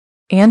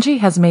Angie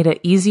has made it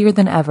easier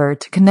than ever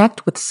to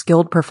connect with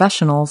skilled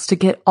professionals to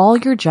get all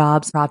your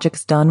jobs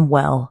projects done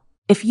well.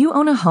 If you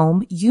own a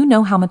home, you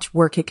know how much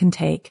work it can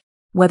take,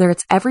 whether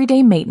it's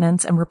everyday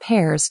maintenance and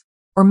repairs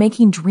or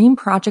making dream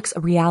projects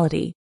a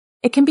reality.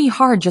 It can be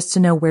hard just to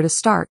know where to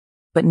start,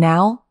 but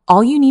now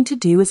all you need to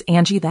do is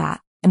Angie that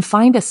and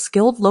find a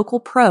skilled local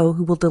pro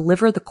who will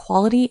deliver the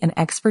quality and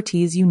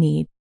expertise you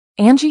need.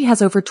 Angie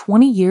has over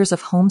 20 years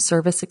of home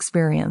service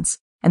experience,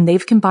 and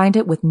they've combined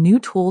it with new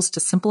tools to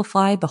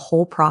simplify the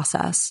whole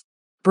process.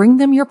 Bring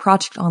them your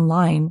project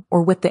online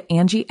or with the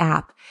Angie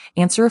app,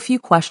 answer a few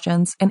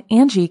questions, and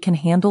Angie can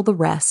handle the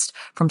rest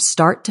from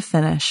start to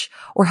finish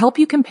or help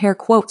you compare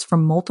quotes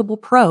from multiple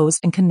pros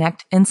and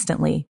connect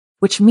instantly,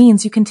 which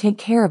means you can take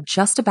care of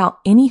just about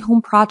any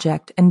home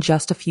project in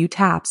just a few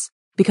taps.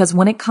 Because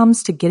when it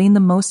comes to getting the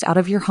most out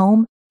of your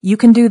home, you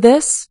can do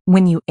this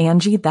when you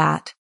Angie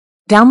that.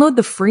 Download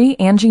the free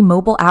Angie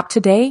mobile app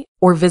today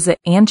or visit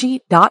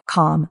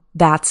Angie.com.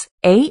 That's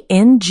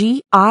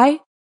ANGI.com.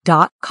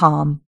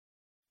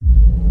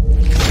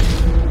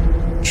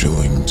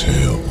 Chilling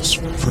tales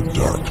for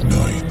dark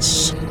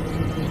nights.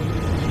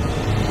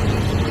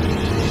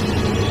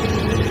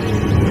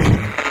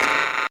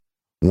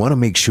 Want to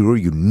make sure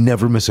you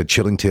never miss a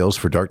Chilling Tales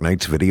for Dark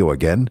Nights video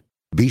again?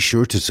 Be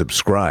sure to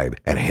subscribe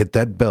and hit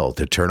that bell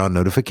to turn on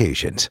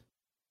notifications.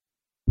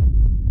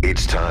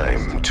 It's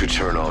time to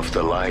turn off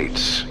the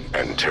lights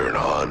and turn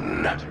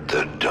on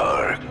the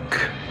dark.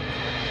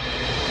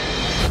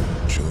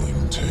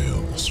 Chilling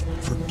tales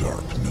for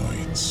dark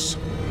nights.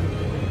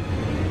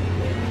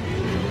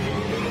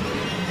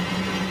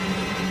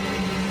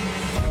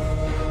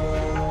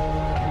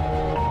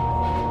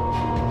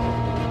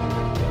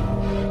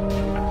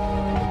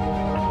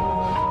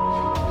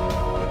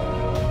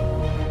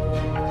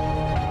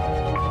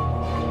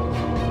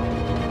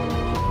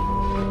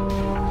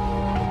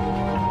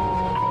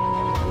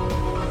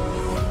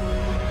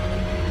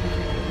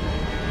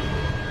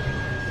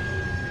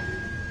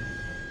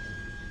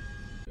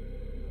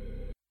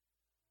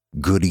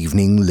 Good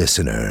evening,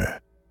 listener.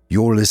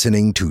 You're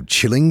listening to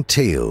Chilling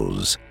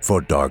Tales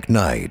for Dark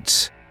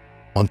Nights.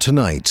 On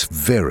tonight's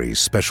very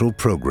special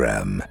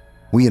program,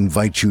 we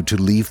invite you to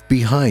leave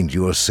behind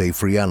your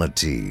safe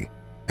reality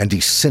and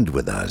descend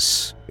with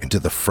us into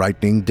the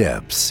frightening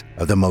depths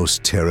of the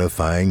most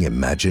terrifying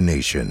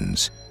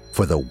imaginations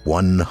for the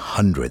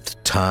 100th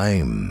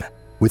time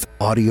with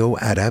audio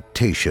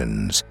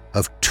adaptations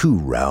of 2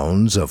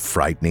 rounds of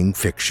frightening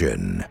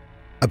fiction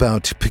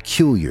about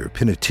peculiar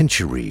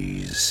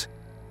penitentiaries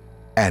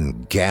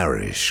and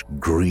garish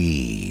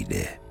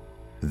greed.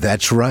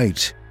 That's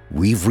right,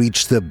 we've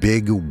reached the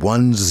big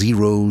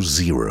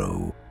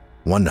 100,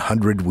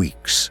 100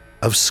 weeks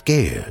of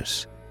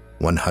scares,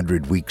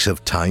 100 weeks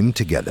of time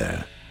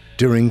together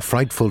during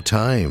frightful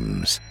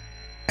times,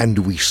 and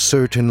we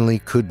certainly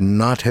could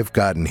not have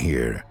gotten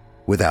here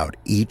without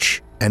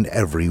each and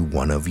every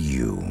one of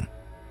you.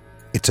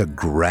 It's a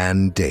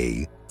grand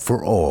day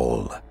for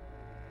all.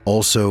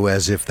 Also,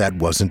 as if that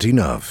wasn't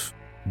enough,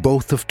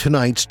 both of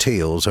tonight's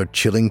tales are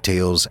Chilling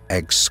Tales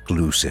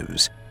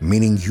exclusives,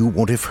 meaning you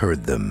won't have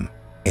heard them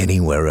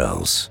anywhere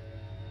else.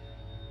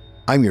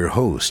 I'm your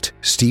host,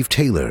 Steve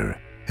Taylor,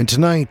 and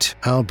tonight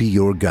I'll be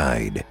your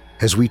guide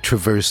as we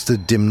traverse the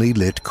dimly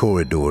lit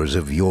corridors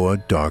of your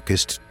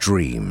darkest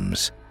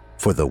dreams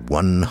for the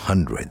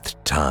 100th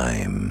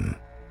time.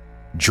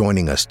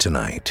 Joining us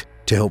tonight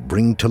to help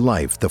bring to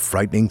life the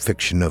frightening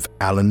fiction of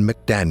Alan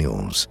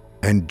McDaniels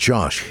and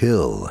Josh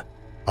Hill,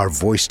 our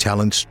voice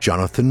talents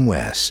Jonathan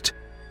West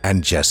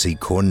and Jesse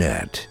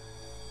Cornett.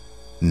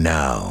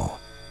 Now,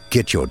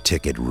 get your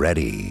ticket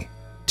ready,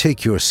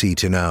 take your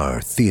seat in our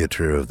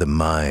theater of the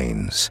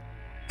minds,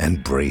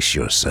 and brace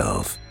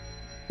yourself.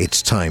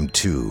 It's time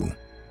to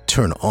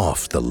turn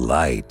off the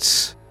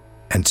lights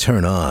and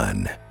turn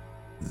on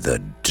the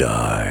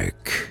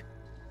dark.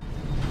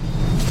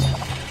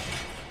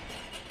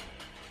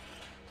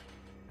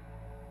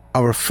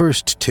 Our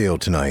first tale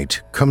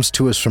tonight comes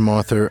to us from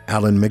author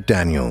Alan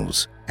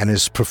McDaniels and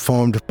is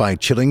performed by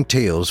Chilling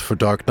Tales for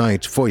Dark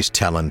Nights voice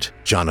talent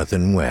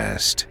Jonathan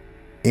West.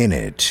 In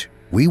it,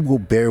 we will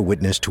bear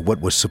witness to what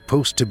was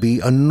supposed to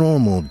be a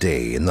normal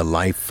day in the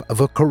life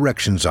of a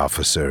corrections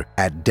officer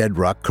at Dead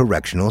Rock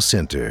Correctional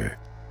Center.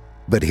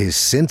 But his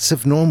sense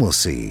of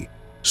normalcy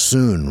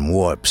soon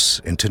warps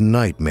into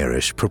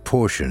nightmarish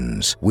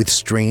proportions, with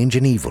strange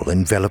and evil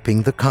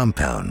enveloping the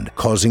compound,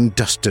 causing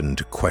Dustin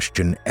to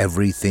question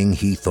everything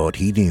he thought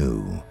he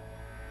knew.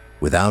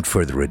 Without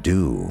further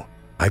ado,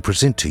 I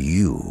present to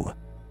you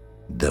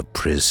The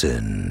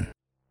Prison.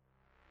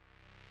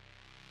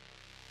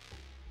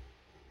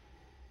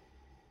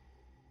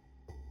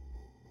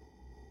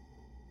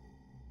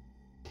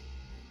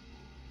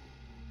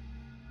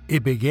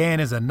 It began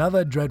as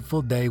another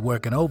dreadful day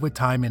working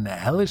overtime in the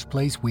hellish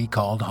place we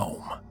called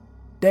home.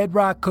 Dead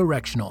Rock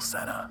Correctional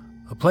Center,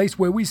 a place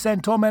where we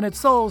send tormented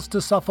souls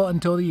to suffer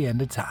until the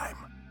end of time.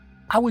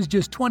 I was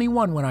just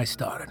 21 when I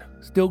started,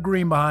 still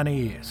green behind the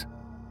ears.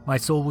 My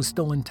soul was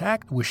still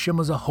intact with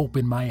shimmers of hope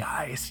in my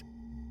eyes.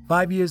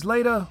 5 years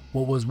later,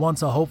 what was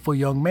once a hopeful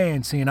young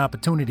man seeing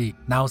opportunity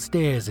now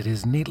stares at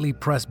his neatly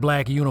pressed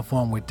black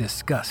uniform with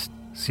disgust,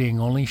 seeing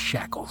only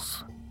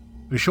shackles.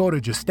 The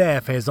shortage of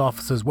staff has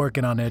officers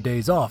working on their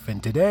days off,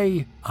 and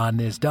today, on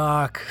this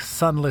dark,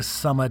 sunless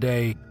summer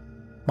day,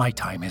 my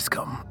time has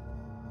come.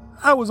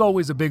 I was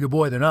always a bigger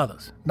boy than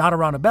others, not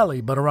around the belly,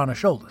 but around the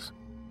shoulders.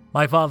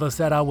 My father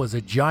said I was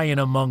a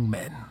giant among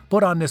men,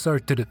 put on this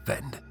earth to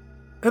defend.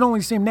 It only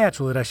seemed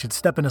natural that I should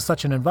step into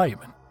such an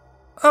environment.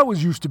 I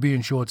was used to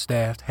being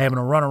short-staffed, having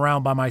to run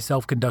around by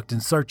myself conducting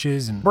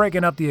searches and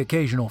breaking up the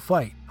occasional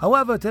fight.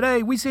 However,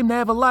 today we seem to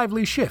have a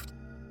lively shift.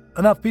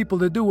 Enough people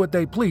to do what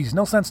they please,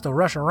 no sense to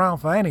rush around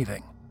for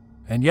anything.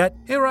 And yet,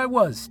 here I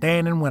was,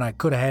 standing when I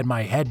could have had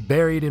my head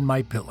buried in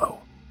my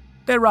pillow.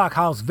 Dead Rock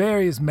housed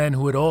various men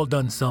who had all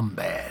done some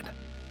bad.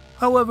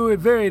 However,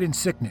 it varied in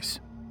sickness.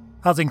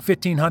 Housing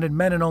 1,500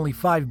 men in only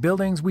 5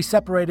 buildings, we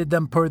separated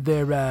them per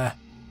their,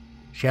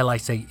 shall I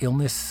say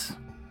illness?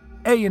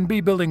 A and B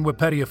building were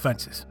petty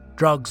offenses,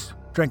 drugs,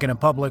 drinking in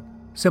public,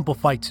 simple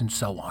fights, and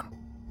so on.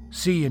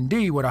 C and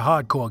D were the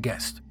hardcore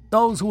guests.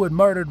 Those who had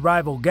murdered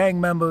rival gang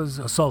members,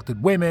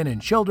 assaulted women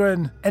and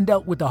children, and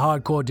dealt with the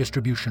hardcore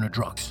distribution of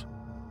drugs.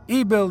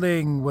 E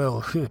building,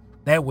 well,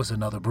 that was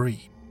another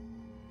breed.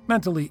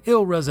 Mentally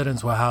ill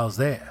residents were housed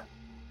there.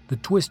 The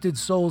twisted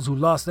souls who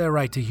lost their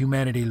right to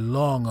humanity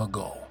long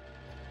ago.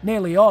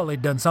 Nearly all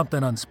had done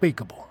something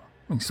unspeakable,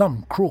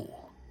 something cruel.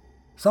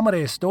 Some of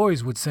their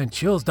stories would send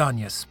chills down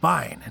your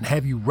spine and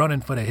have you running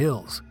for the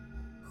hills,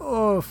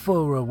 or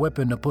for a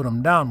weapon to put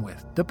them down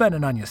with,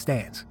 depending on your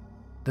stance.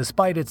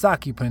 Despite its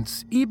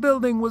occupants, E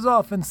building was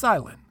often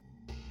silent.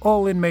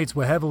 All inmates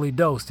were heavily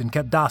dosed and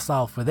kept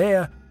docile for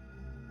their,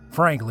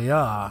 frankly,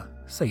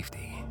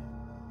 safety.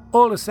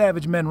 All the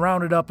savage men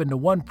rounded up into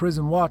one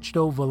prison watched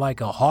over like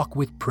a hawk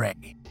with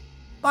prey.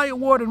 By a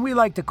warden we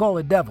like to call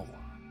a devil.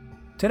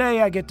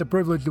 Today I get the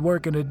privilege to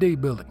work in the D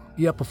building,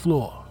 the upper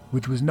floor,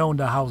 which was known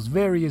to house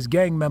various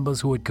gang members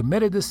who had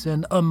committed the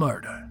sin of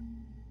murder.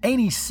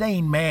 Any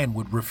sane man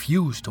would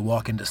refuse to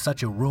walk into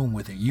such a room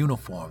with a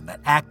uniform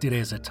that acted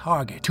as a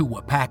target to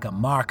a pack of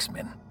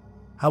marksmen.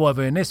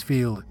 However, in this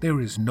field,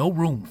 there is no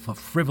room for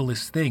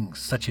frivolous things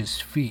such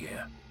as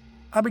fear.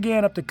 I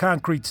began up the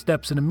concrete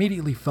steps and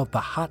immediately felt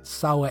the hot,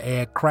 sour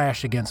air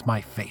crash against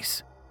my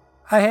face.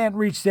 I hadn't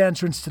reached the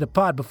entrance to the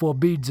pod before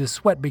beads of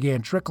sweat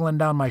began trickling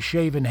down my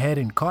shaven head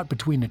and caught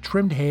between the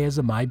trimmed hairs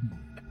of my beard.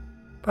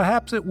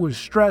 Perhaps it was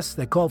stress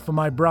that called for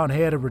my brown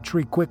hair to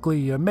retreat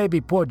quickly, or maybe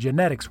poor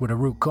genetics were the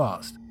root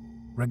cause.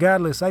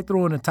 Regardless, I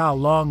threw in a towel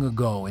long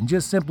ago and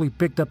just simply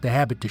picked up the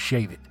habit to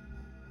shave it.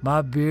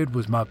 My beard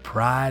was my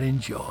pride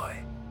and joy.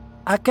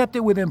 I kept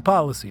it within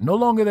policy, no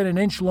longer than an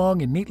inch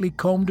long and neatly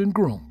combed and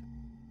groomed.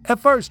 At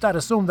first, I'd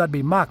assumed I'd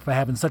be mocked for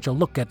having such a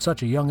look at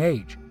such a young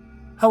age.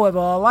 However,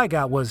 all I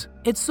got was,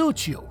 "It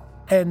suits you,"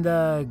 and,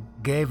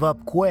 gave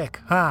up quick,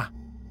 huh?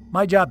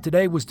 My job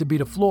today was to be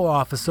the floor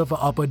officer for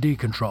Upper D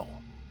Control.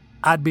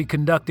 I'd be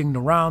conducting the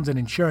rounds and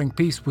ensuring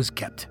peace was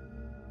kept.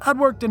 I'd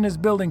worked in this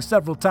building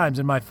several times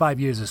in my 5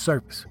 years of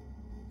service.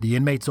 The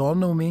inmates all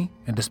knew me,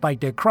 and despite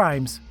their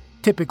crimes,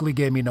 typically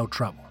gave me no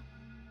trouble.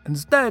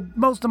 Instead,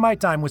 most of my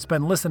time was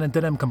spent listening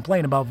to them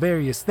complain about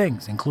various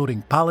things,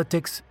 including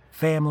politics,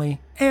 family,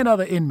 and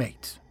other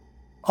inmates.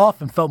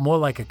 Often felt more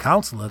like a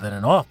counselor than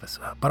an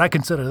officer, but I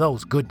consider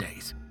those good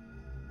days.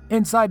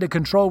 Inside the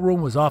control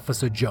room was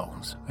Officer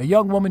Jones, a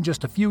young woman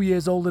just a few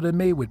years older than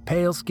me with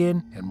pale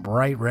skin and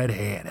bright red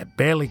hair that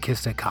barely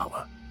kissed her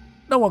collar.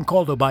 No one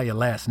called her by her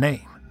last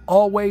name.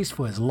 Always,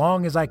 for as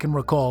long as I can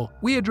recall,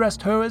 we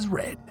addressed her as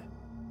Red.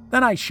 The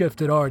night shift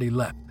had already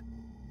left.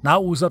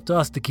 Now it was up to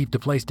us to keep the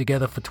place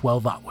together for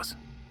 12 hours.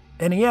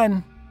 In the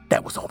end,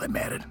 that was all that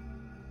mattered.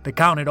 The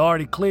count had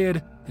already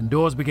cleared, and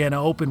doors began to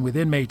open with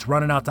inmates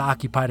running out to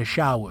occupy the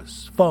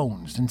showers,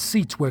 phones, and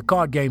seats where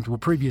card games were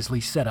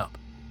previously set up.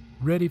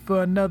 "Ready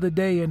for another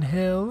day in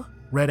hell?"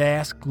 Red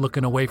asked,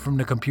 looking away from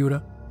the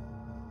computer.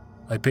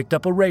 I picked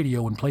up a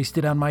radio and placed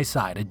it on my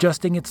side,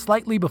 adjusting it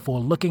slightly before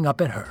looking up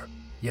at her.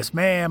 "Yes,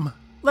 ma'am.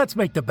 Let's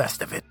make the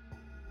best of it."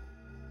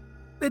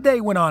 The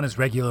day went on as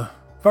regular.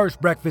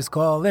 First breakfast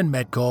call, then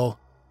med call.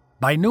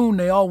 By noon,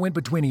 they all went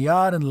between a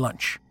yard and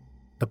lunch.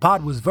 The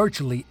pod was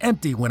virtually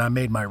empty when I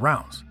made my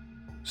rounds.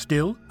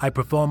 Still, I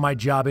performed my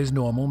job as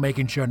normal,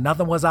 making sure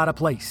nothing was out of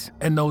place,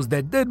 and those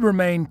that did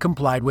remain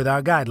complied with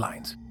our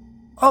guidelines.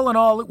 All in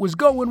all, it was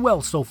going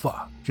well so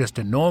far. Just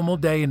a normal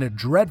day in a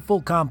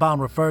dreadful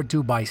compound referred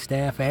to by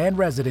staff and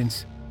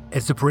residents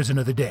as the Prison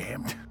of the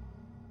Damned.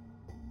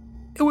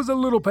 It was a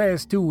little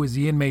past 2 as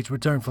the inmates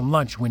returned from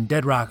lunch when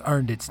Dead Rock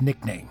earned its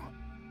nickname.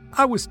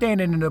 I was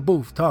standing in the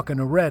booth talking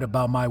to Red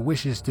about my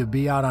wishes to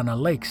be out on a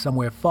lake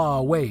somewhere far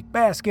away,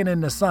 basking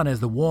in the sun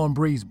as the warm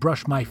breeze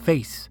brushed my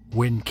face,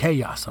 when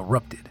chaos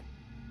erupted.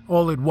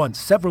 All at once,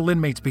 several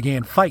inmates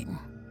began fighting.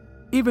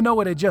 Even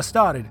though it had just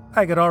started,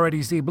 I could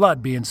already see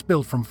blood being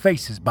spilled from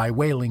faces by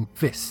wailing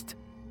fists.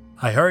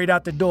 I hurried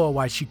out the door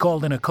while she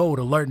called in a code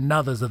alerting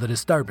others of the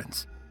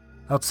disturbance.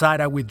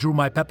 Outside, I withdrew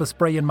my pepper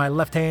spray in my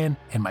left hand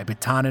and my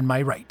baton in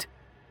my right.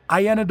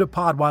 I entered the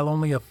pod while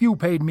only a few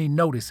paid me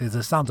notice as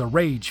the sounds of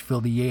rage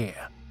filled the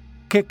air.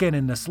 Kicking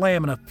and the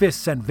slamming of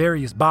fists sent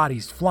various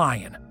bodies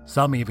flying.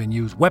 Some even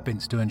used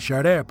weapons to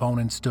ensure their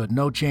opponents stood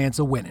no chance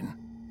of winning.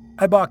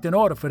 I barked an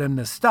order for them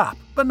to stop,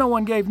 but no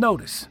one gave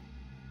notice.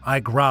 I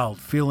growled,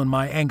 feeling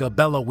my anger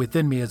bellow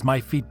within me as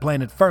my feet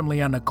planted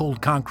firmly on the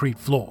cold concrete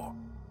floor.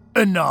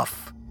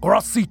 Enough, or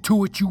I'll see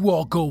to it you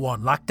all go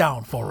on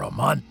lockdown for a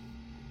month.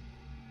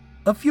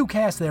 A few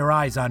cast their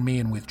eyes on me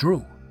and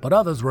withdrew, but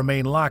others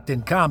remained locked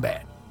in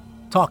combat.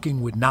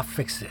 Talking would not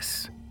fix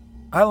this.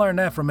 I learned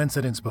that from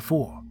incidents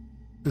before.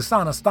 The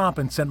sound of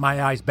stomping sent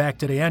my eyes back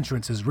to the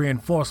entrance as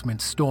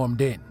reinforcements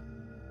stormed in.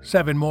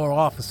 7 more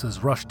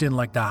officers rushed in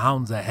like the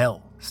hounds of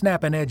hell,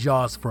 snapping their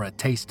jaws for a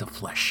taste of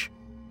flesh.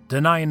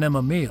 Denying them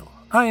a meal,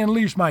 I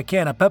unleashed my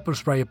can of pepper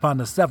spray upon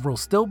the several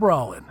still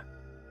brawling.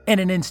 In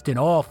an instant,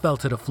 all fell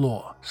to the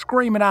floor,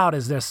 screaming out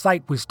as their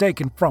sight was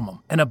taken from them,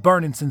 and a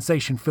burning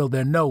sensation filled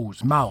their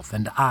nose, mouth,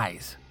 and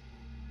eyes.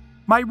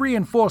 My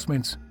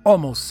reinforcements,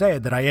 almost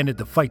sad that I ended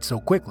the fight so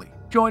quickly,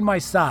 joined my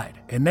side,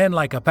 and then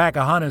like a pack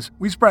of hunters,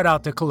 we spread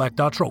out to collect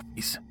our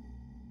trophies.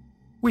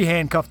 We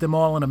handcuffed them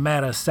all in a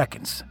matter of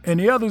seconds, and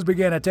the others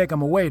began to take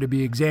them away to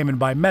be examined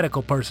by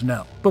medical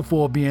personnel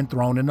before being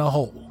thrown in the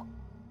hole.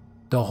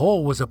 The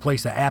hole was a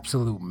place of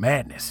absolute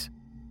madness.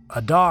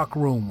 A dark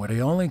room where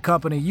the only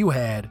company you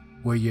had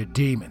were your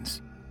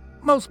demons.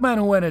 Most men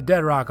who enter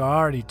Dead Rock are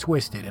already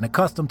twisted and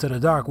accustomed to the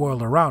dark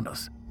world around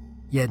us,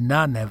 yet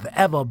none have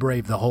ever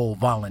braved the hole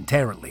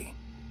voluntarily.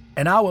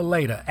 An hour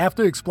later,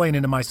 after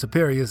explaining to my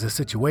superiors the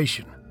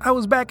situation, I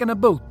was back in the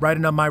booth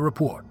writing up my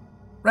report.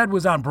 Red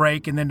was on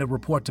break and then to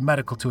report to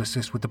medical to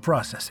assist with the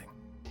processing.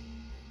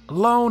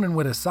 Alone and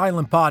with a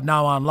silent pod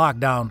now on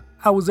lockdown,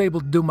 I was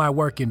able to do my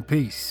work in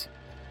peace.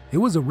 It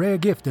was a rare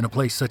gift in a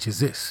place such as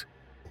this.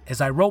 As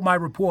I wrote my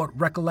report,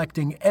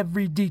 recollecting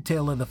every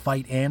detail of the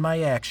fight and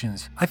my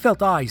actions, I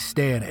felt eyes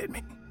staring at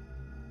me.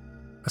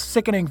 A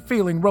sickening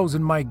feeling rose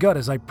in my gut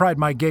as I pried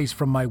my gaze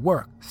from my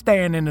work,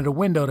 staring into the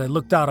window that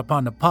looked out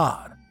upon the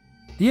pod.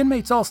 The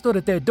inmates all stood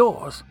at their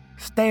doors,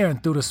 staring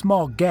through the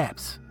small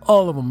gaps,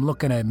 all of them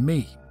looking at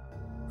me.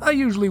 I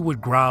usually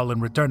would growl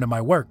and return to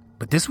my work,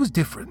 but this was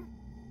different.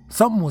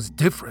 Something was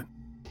different.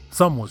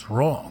 Something was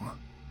wrong.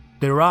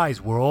 Their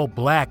eyes were all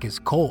black as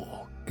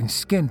coal, and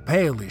skin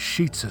pale as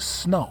sheets of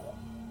snow.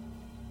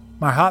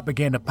 My heart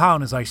began to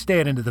pound as I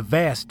stared into the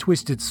vast,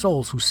 twisted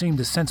souls who seemed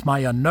to sense my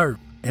unnerve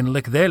and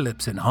lick their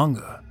lips in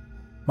hunger.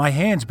 My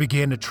hands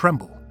began to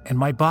tremble, and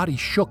my body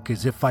shook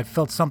as if I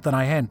felt something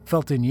I hadn't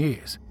felt in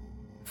years.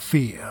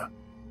 Fear.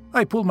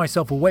 I pulled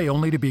myself away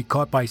only to be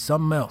caught by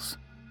something else.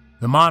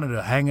 The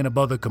monitor hanging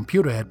above the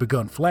computer had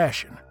begun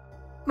flashing.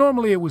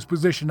 Normally it was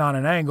positioned on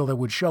an angle that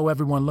would show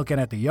everyone looking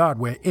at the yard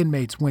where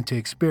inmates went to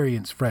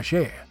experience fresh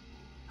air.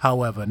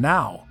 However,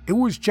 now, it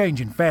was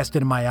changing faster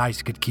than my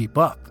eyes could keep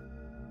up.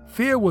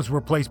 Fear was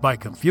replaced by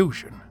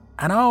confusion,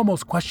 and I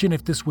almost questioned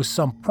if this was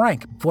some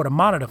prank before the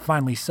monitor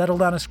finally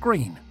settled on a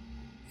screen.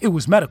 It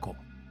was medical.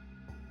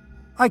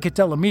 I could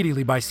tell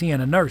immediately by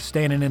seeing a nurse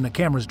standing in the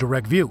camera's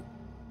direct view.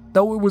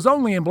 Though it was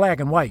only in black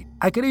and white,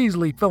 I could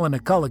easily fill in the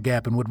color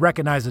gap and would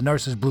recognize the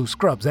nurse's blue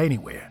scrubs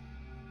anywhere.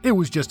 It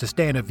was just a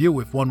standard view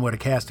if one were to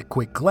cast a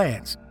quick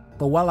glance,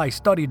 but while I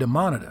studied the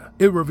monitor,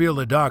 it revealed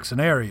a dark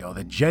scenario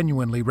that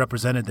genuinely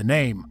represented the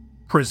name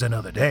Prison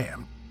of the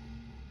Damned.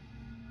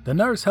 The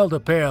nurse held a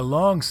pair of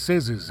long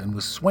scissors and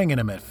was swinging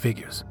them at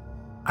figures.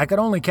 I could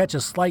only catch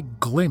a slight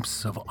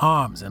glimpse of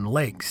arms and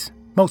legs,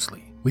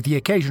 mostly, with the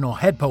occasional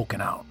head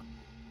poking out.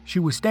 She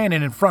was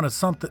standing in front of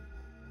something.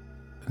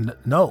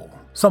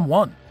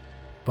 Someone.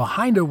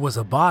 Behind her was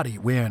a body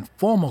wearing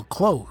formal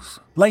clothes,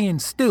 laying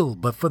still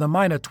but for the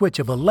minor twitch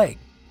of a leg,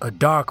 a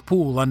dark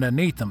pool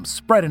underneath them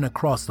spreading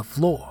across the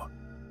floor.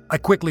 I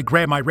quickly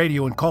grabbed my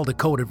radio and called a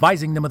code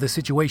advising them of the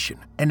situation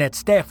and that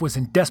staff was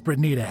in desperate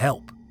need of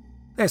help.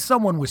 That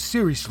someone was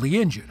seriously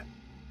injured.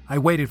 I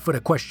waited for the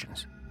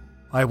questions.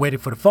 I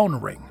waited for the phone to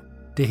ring,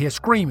 to hear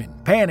screaming,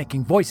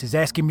 panicking voices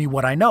asking me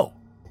what I know.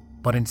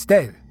 But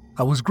instead,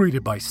 I was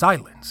greeted by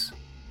silence.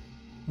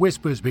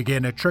 Whispers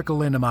began to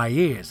trickle into my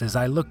ears as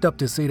I looked up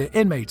to see the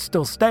inmates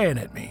still staring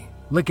at me,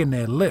 licking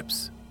their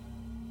lips.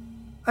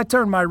 I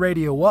turned my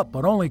radio up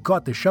but only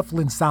caught the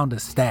shuffling sound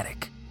of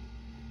static.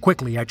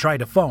 Quickly, I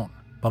tried the phone,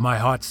 but my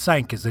heart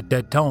sank as the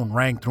dead tone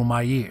rang through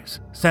my ears,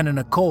 sending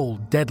a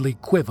cold, deadly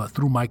quiver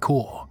through my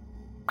core.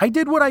 I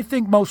did what I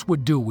think most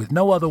would do with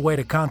no other way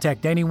to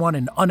contact anyone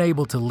and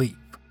unable to leave.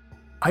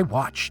 I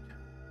watched.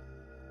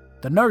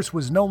 The nurse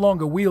was no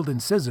longer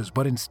wielding scissors,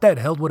 but instead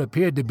held what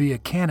appeared to be a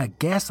can of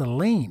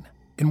gasoline,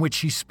 in which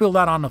she spilled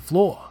out on the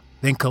floor,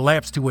 then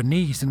collapsed to her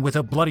knees and with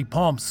her bloody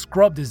palms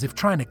scrubbed as if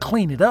trying to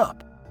clean it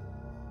up.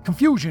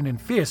 Confusion and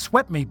fear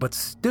swept me, but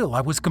still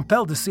I was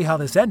compelled to see how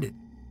this ended,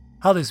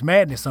 how this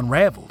madness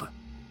unraveled.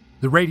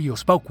 The radio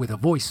spoke with a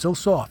voice so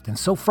soft and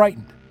so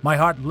frightened, my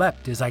heart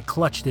leapt as I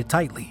clutched it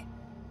tightly.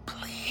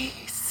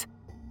 "Please,"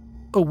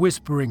 a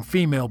whispering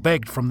female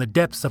begged from the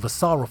depths of a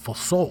sorrowful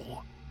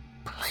soul.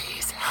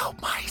 "Please help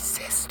my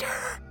sister."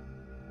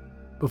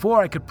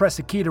 Before I could press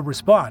a key to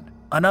respond,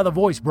 another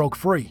voice broke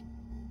free.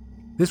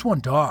 This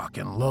one dark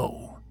and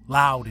low,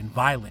 loud and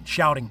violent,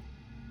 shouting,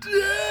 "Damned!"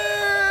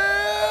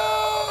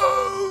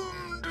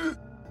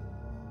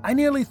 I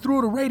nearly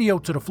threw the radio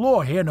to the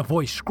floor, hearing the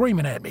voice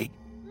screaming at me,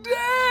 "Damned!"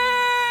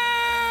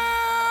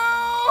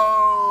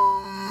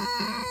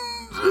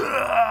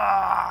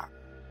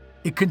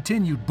 It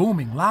continued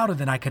booming louder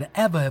than I could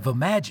ever have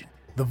imagined,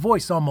 the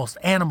voice almost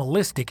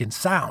animalistic in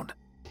sound.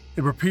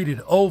 It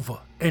repeated over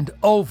and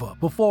over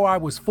before I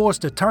was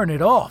forced to turn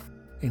it off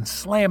and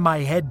slam my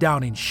head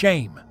down in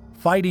shame,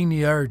 fighting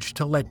the urge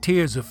to let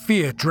tears of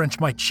fear drench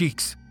my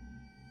cheeks.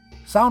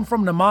 Sound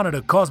from the monitor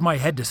caused my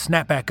head to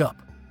snap back up.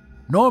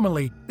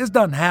 Normally, this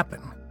doesn't happen.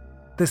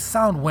 This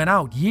sound went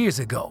out years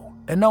ago,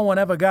 and no one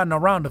ever gotten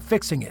around to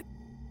fixing it.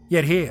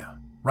 Yet here,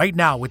 right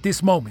now, at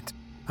this moment,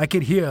 I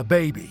could hear a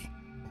baby.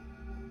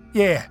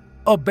 Yeah,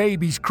 a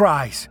baby's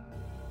cries.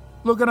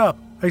 Looking up,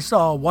 I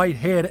saw a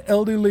white-haired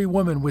elderly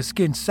woman with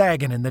skin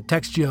sagging in the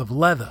texture of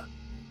leather.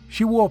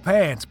 She wore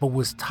pants but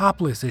was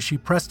topless as she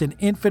pressed an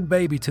infant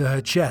baby to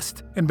her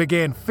chest and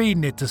began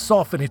feeding it to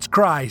soften its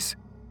cries.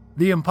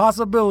 The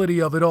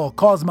impossibility of it all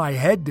caused my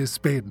head to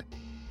spin.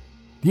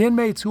 The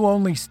inmates who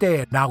only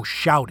stared now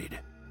shouted.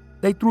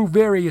 They threw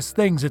various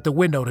things at the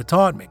window to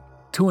taunt me,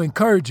 to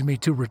encourage me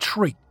to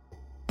retreat.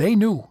 They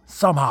knew,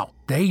 somehow,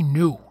 they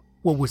knew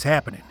what was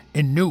happening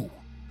and knew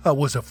I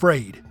was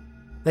afraid.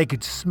 They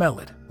could smell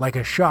it like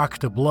a shark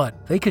to blood.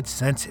 They could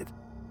sense it.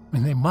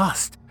 And they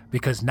must,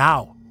 because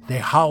now they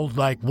howled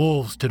like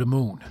wolves to the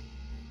moon.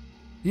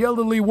 The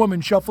elderly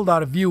woman shuffled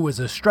out of view as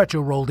a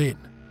stretcher rolled in.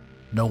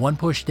 No one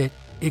pushed it.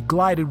 It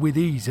glided with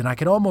ease, and I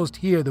could almost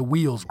hear the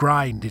wheels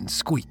grind and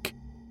squeak.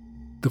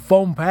 The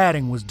foam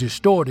padding was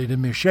distorted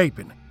and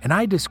misshapen, and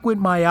I had to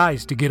squint my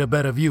eyes to get a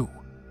better view.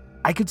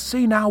 I could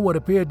see now what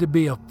appeared to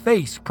be a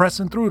face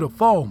pressing through the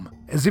foam,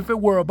 as if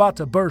it were about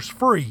to burst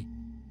free.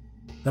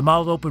 The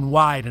mouth opened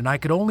wide, and I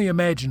could only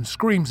imagine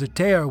screams of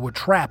terror were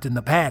trapped in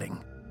the padding.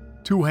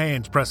 2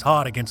 hands pressed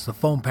hard against the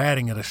foam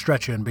padding of the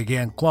stretcher and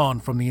began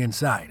clawing from the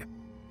inside.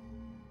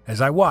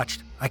 As I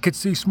watched, I could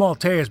see small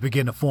tears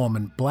begin to form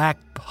and black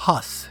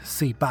pus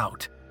seep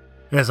out.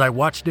 As I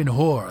watched in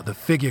horror, the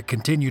figure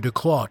continued to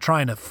claw,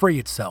 trying to free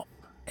itself,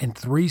 and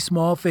 3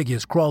 small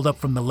figures crawled up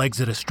from the legs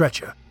of the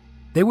stretcher.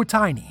 They were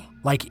tiny,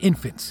 like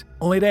infants,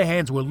 only their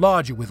hands were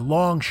larger with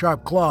long,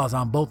 sharp claws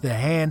on both their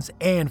hands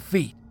and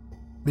feet.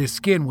 Their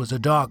skin was a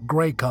dark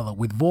gray color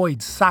with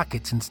void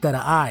sockets instead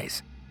of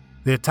eyes.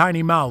 Their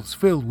tiny mouths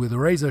filled with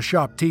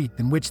razor-sharp teeth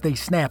in which they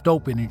snapped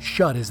open and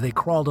shut as they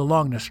crawled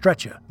along the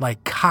stretcher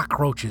like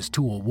cockroaches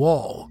to a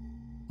wall.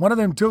 One of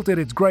them tilted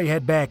its gray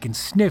head back and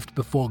sniffed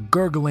before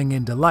gurgling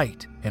in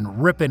delight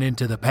and ripping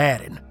into the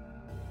padding.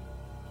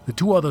 The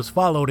 2 others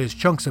followed as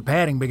chunks of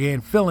padding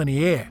began filling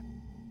the air.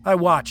 I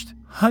watched,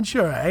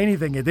 unsure of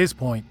anything at this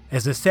point,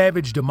 as the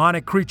savage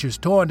demonic creatures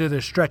tore into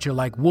the stretcher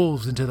like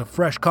wolves into the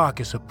fresh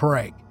carcass of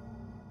prey.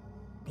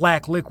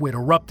 Black liquid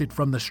erupted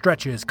from the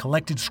stretcher as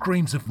collected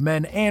screams of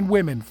men and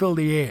women filled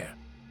the air.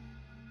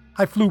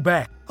 I flew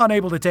back,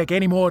 unable to take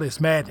any more of this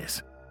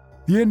madness.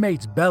 The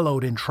inmates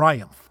bellowed in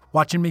triumph,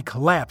 watching me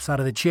collapse out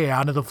of the chair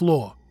onto the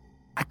floor.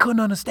 I couldn't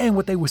understand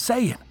what they were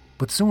saying,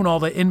 but soon all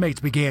the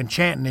inmates began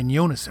chanting in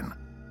unison.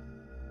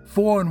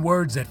 Foreign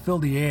words that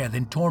filled the air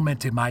then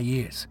tormented my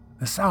ears,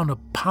 the sound of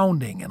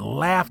pounding and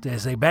laughter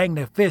as they banged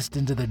their fists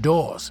into the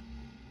doors.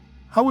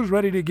 I was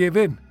ready to give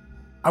in.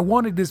 I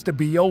wanted this to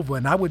be over,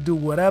 and I would do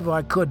whatever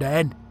I could to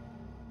end it.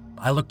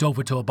 I looked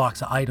over to a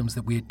box of items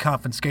that we had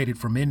confiscated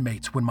from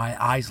inmates when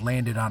my eyes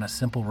landed on a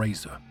simple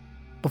razor.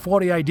 Before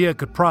the idea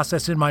could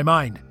process in my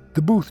mind,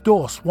 the booth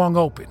door swung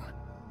open.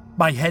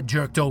 My head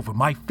jerked over,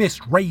 my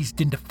fist raised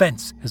in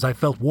defense as I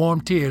felt warm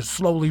tears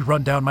slowly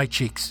run down my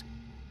cheeks.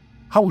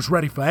 I was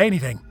ready for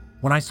anything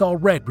when I saw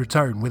Red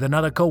return with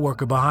another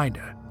coworker behind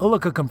her, a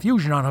look of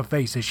confusion on her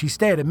face as she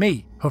stared at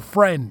me, her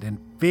friend and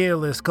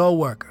fearless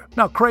coworker,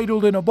 now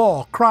cradled in a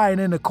ball, crying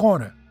in the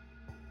corner.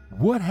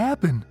 "What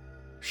happened?"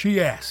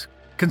 she asked,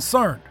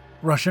 concerned,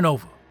 rushing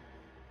over.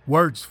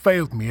 Words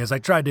failed me as I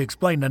tried to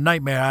explain the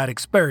nightmare I had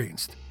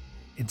experienced.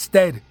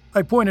 Instead,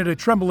 I pointed a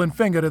trembling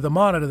finger to the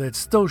monitor that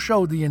still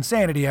showed the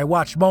insanity I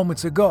watched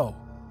moments ago.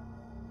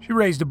 She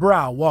raised a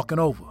brow, walking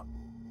over.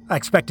 I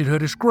expected her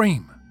to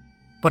scream,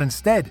 but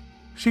instead,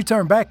 she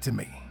turned back to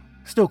me,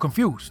 still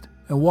confused,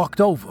 and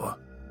walked over.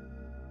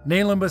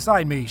 Kneeling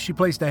beside me, she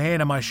placed a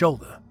hand on my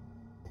shoulder.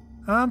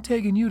 "I'm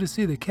taking you to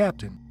see the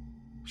captain,"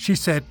 she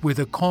said with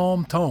a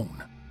calm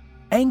tone.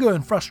 Anger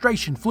and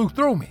frustration flew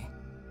through me.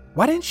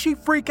 Why didn't she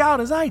freak out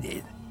as I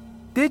did?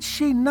 Did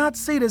she not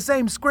see the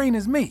same screen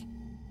as me?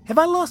 Have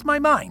I lost my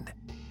mind?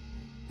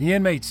 The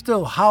inmate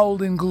still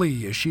howled in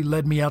glee as she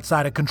led me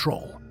outside of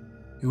control.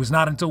 It was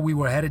not until we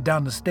were headed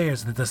down the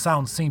stairs that the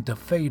sound seemed to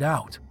fade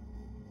out.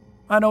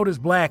 I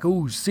noticed black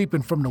ooze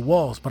seeping from the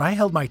walls, but I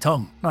held my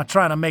tongue, not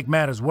trying to make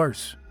matters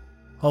worse.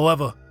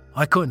 However,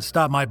 I couldn't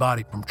stop my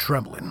body from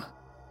trembling.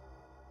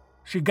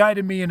 She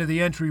guided me into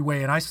the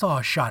entryway and I saw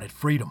a shot at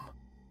freedom.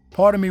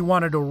 Part of me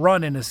wanted to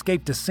run and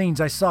escape the scenes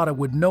I saw that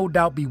would no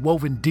doubt be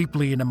woven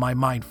deeply into my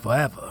mind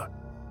forever.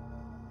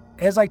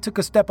 As I took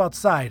a step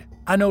outside,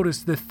 I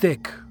noticed the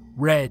thick,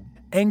 red,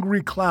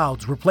 angry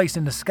clouds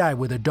replacing the sky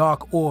with a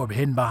dark orb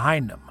hidden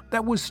behind them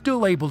that was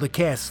still able to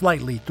cast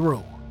slightly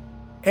through.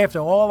 After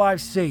all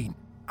I've seen,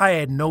 I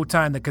had no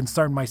time to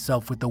concern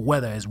myself with the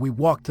weather as we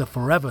walked the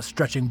forever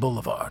stretching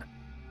boulevard.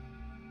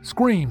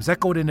 Screams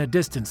echoed in the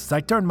distance as I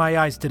turned my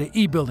eyes to the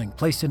E-building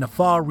placed in the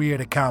far rear of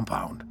the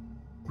compound.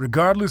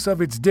 Regardless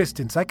of its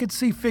distance, I could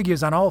see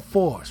figures on all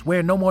fours,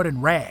 wearing no more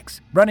than rags,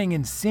 running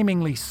in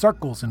seemingly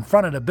circles in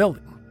front of the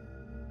building.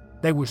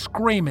 They were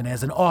screaming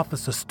as an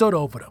officer stood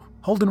over them,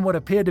 holding what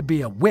appeared to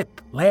be a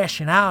whip,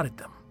 lashing out at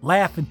them,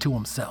 laughing to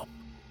himself.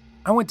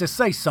 I went to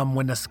say something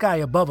when the sky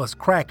above us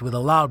cracked with a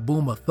loud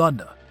boom of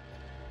thunder.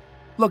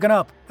 Looking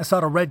up, I saw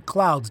the red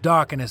clouds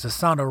darken as the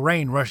sound of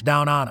rain rushed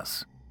down on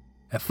us.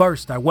 At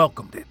first, I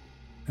welcomed it.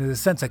 There's a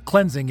sense of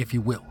cleansing, if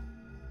you will.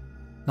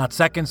 Not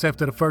seconds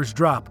after the first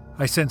drop,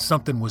 I sensed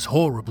something was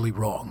horribly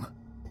wrong.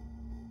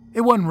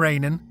 It wasn't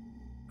raining.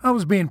 I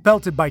was being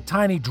pelted by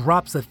tiny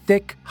drops of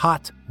thick,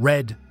 hot,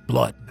 red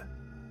blood.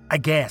 I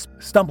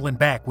gasped, stumbling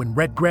back when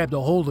Red grabbed a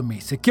hold of me,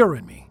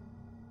 securing me.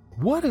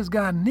 "What has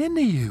gotten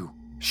into you?"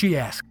 she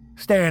asked,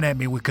 staring at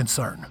me with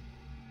concern.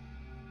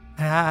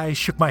 I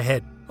shook my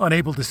head,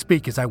 unable to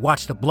speak as I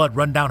watched the blood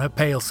run down her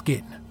pale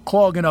skin,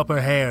 clogging up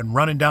her hair and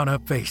running down her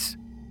face.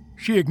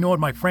 She ignored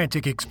my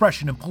frantic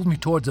expression and pulled me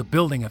towards a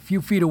building a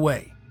few feet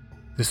away,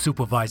 the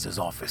supervisor's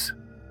office.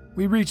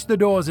 We reached the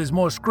doors as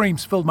more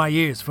screams filled my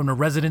ears from the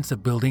residents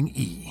of Building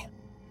E.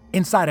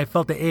 Inside, I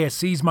felt the air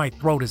seize my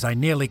throat as I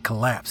nearly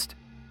collapsed.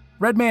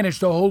 Red managed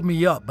to hold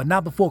me up, but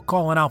not before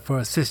calling out for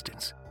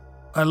assistance.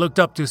 I looked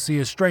up to see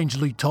a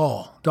strangely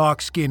tall,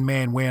 dark-skinned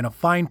man wearing a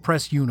fine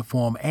press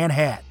uniform and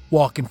hat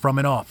walking from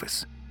an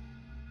office.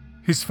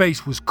 His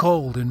face was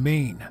cold and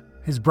mean,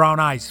 his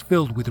brown eyes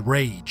filled with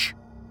rage.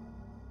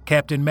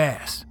 Captain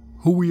Mass,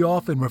 who we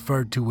often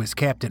referred to as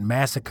Captain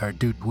Massacre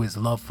due to his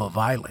love for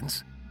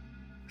violence,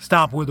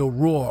 stomped with a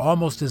roar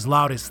almost as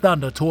loud as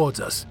thunder towards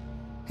us.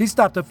 He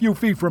stopped a few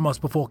feet from us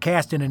before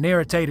casting an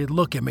irritated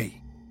look at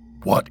me.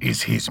 What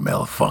is his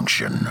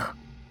malfunction?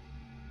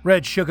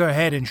 Red shook her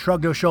head and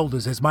shrugged her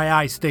shoulders as my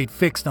eyes stayed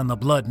fixed on the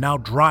blood now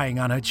drying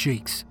on her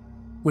cheeks.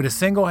 With a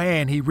single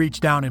hand, he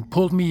reached down and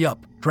pulled me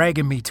up,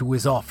 dragging me to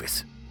his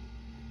office.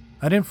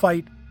 I didn't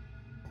fight.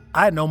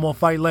 I had no more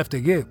fight left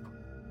to give.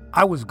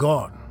 I was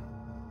gone.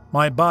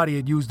 My body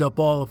had used up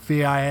all the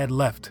fear I had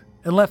left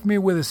and left me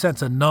with a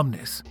sense of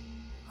numbness.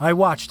 I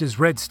watched as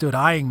Red stood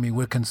eyeing me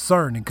with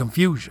concern and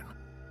confusion.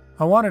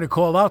 I wanted to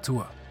call out to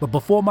her, but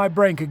before my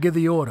brain could give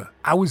the order,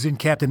 I was in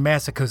Captain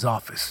Massacre's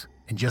office,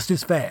 and just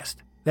as fast,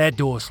 that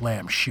door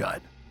slammed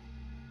shut.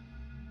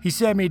 He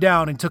sat me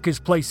down and took his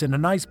place in a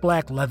nice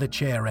black leather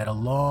chair at a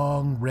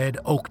long red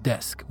oak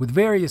desk with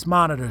various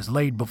monitors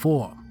laid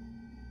before him,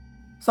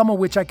 some of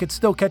which I could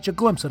still catch a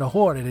glimpse of the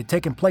horror that had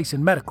taken place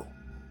in medical.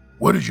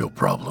 What is your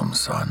problem,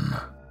 son?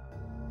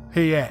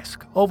 He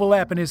asked,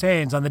 overlapping his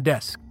hands on the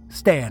desk,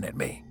 staring at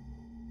me.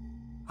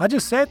 I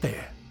just sat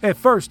there, at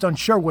first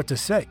unsure what to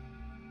say.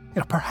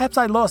 Perhaps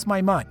I lost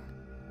my mind.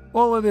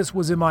 All of this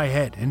was in my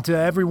head, and to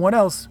everyone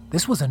else,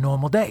 this was a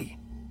normal day.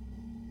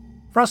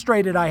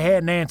 Frustrated I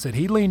hadn't answered,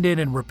 he leaned in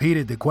and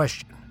repeated the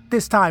question,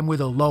 this time with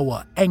a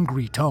lower,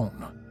 angry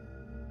tone.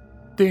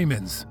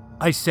 "Demons,"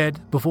 I said,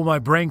 before my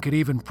brain could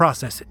even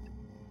process it.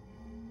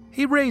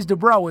 He raised a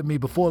brow at me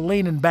before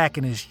leaning back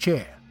in his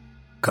chair.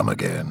 Come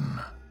again,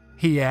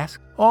 he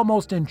asked,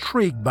 almost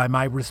intrigued by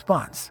my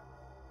response.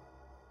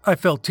 I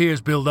felt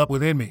tears build up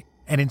within me,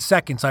 and in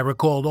seconds I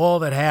recalled all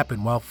that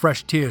happened while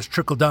fresh tears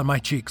trickled down my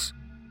cheeks.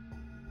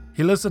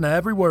 He listened to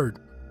every word,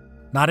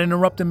 not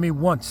interrupting me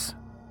once,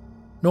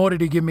 nor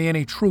did he give me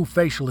any true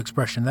facial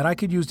expression that I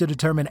could use to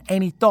determine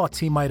any thoughts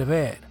he might have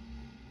had.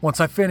 Once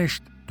I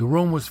finished, the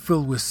room was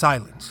filled with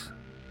silence.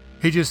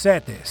 He just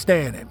sat there,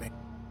 staring at me.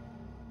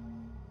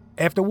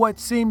 After what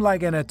seemed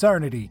like an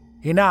eternity,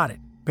 he nodded,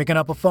 picking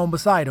up a phone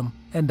beside him,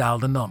 and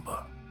dialed a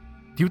number.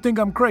 "Do you think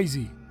I'm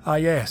crazy?"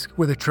 I asked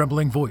with a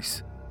trembling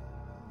voice.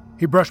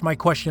 He brushed my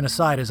question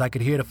aside as I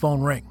could hear the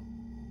phone ring.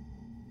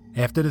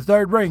 After the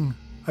third ring,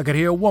 I could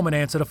hear a woman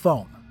answer the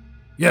phone.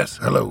 Yes,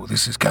 hello,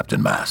 this is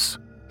Captain Mass.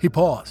 He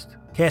paused,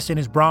 casting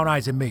his brown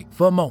eyes at me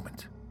for a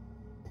moment.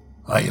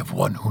 I have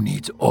one who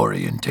needs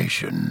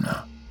orientation,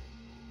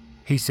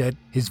 he said,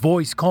 his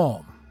voice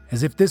calm,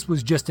 as if this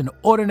was just an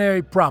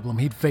ordinary problem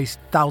he'd faced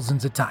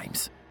thousands of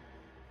times.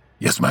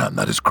 Yes, ma'am,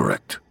 that is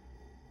correct,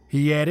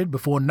 he added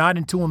before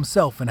nodding to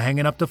himself and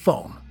hanging up the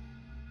phone.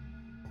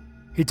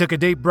 He took a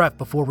deep breath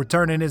before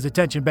returning his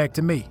attention back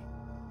to me,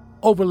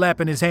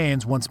 overlapping his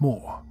hands once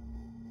more.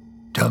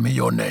 Tell me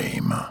your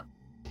name.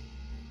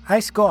 I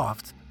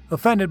scoffed,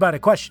 offended by the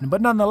question,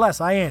 but nonetheless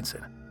I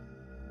answered.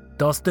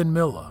 Dustin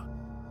Miller,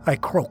 I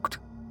croaked.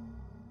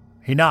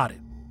 He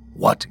nodded.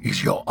 What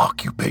is your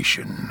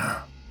occupation?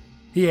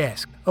 He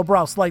asked, a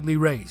brow slightly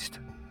raised.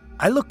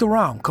 I looked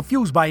around,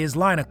 confused by his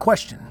line of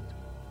questioning.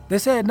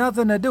 This had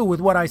nothing to do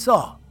with what I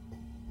saw.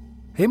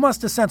 He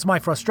must have sensed my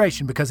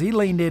frustration because he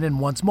leaned in and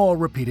once more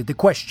repeated the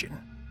question.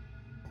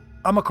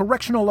 I'm a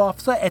correctional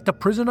officer at the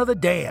Prison of the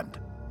Damned,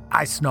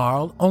 I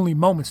snarled, only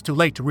moments too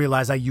late to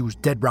realize I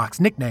used Dead Rock's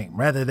nickname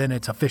rather than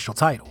its official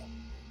title.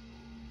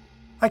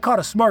 I caught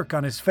a smirk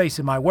on his face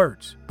at my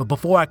words, but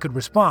before I could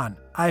respond,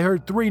 I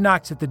heard 3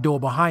 knocks at the door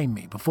behind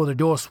me before the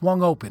door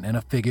swung open and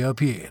a figure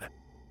appeared.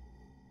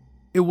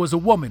 It was a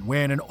woman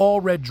wearing an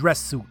all-red dress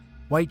suit,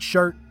 white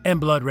shirt,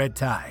 and blood-red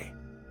tie.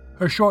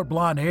 Her short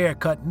blonde hair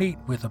cut neat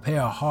with a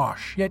pair of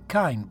harsh yet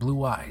kind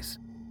blue eyes.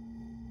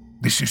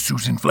 This is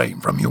Susan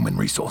Flame from Human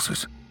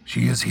Resources.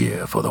 She is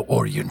here for the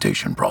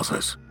orientation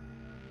process.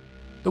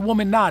 The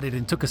woman nodded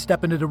and took a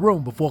step into the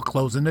room before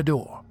closing the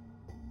door.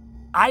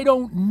 I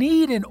don't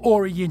need an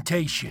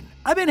orientation.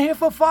 I've been here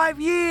for 5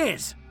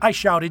 years, I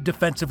shouted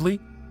defensively.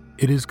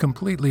 It is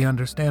completely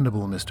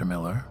understandable, Mr.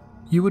 Miller.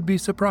 You would be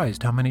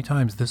surprised how many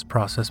times this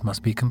process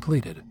must be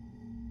completed,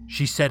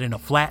 she said in a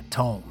flat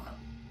tone.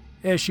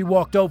 As she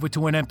walked over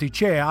to an empty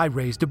chair, I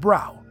raised a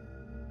brow.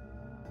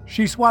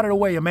 She swatted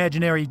away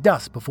imaginary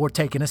dust before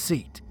taking a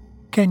seat.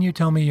 Can you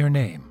tell me your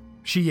name?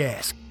 She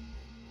asked.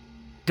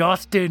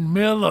 Dustin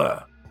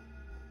Miller.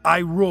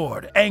 I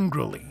roared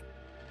angrily.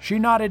 She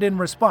nodded in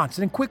response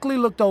and quickly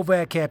looked over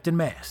at Captain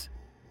Mass.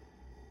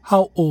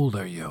 How old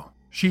are you?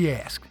 She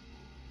asked.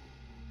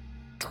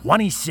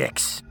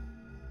 26.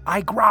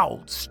 I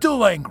growled,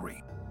 still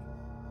angry.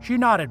 She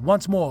nodded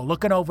once more,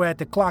 looking over at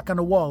the clock on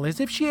the wall as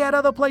if she had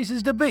other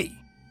places to be.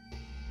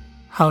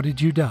 How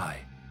did you die?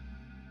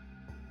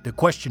 The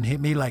question hit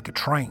me like a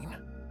train.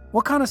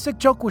 What kind of sick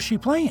joke was she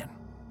playing?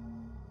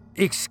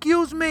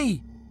 Excuse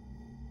me?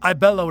 I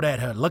bellowed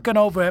at her, looking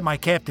over at my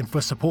captain for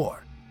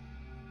support.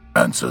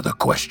 Answer the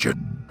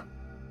question,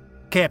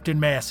 Captain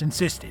Mass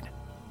insisted.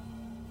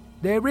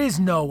 There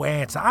is no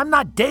answer. I'm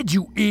not dead,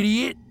 you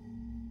idiot.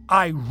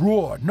 I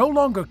roared, no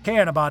longer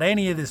caring about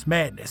any of this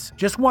madness,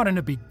 just wanting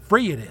to be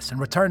free of this and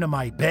return to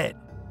my bed.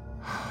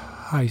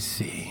 I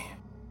see,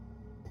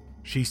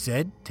 she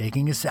said,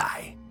 taking a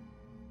sigh.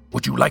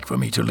 Would you like for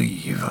me to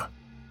leave?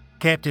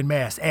 Captain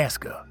Mass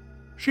asked her.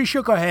 She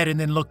shook her head and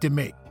then looked at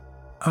me.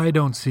 I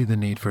don't see the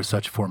need for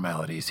such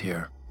formalities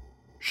here,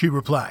 she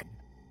replied.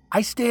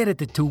 I stared at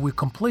the two with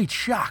complete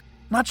shock,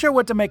 not sure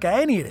what to make of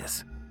any of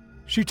this.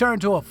 She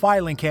turned to a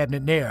filing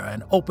cabinet near her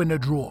and opened a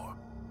drawer.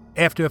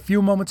 After a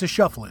few moments of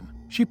shuffling,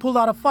 she pulled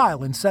out a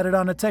file and set it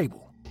on the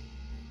table.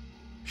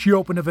 She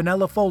opened a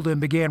vanilla folder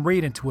and began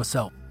reading to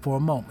herself for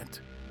a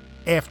moment.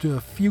 After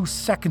a few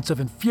seconds of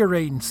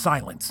infuriating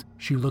silence,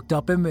 she looked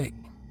up at me.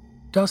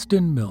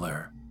 Dustin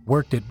Miller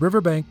worked at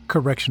Riverbank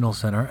Correctional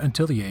Center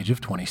until the age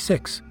of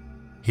 26.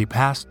 He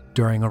passed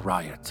during a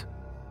riot.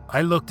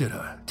 I looked at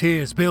her,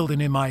 tears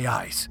building in my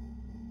eyes.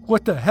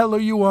 What the hell are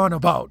you on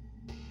about?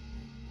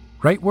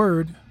 Right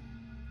word,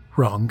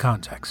 wrong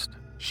context,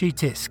 she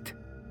tisked.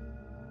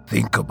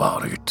 Think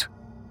about it.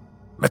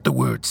 Let the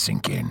words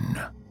sink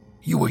in.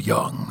 You were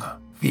young,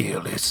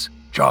 fearless,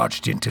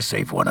 charged in to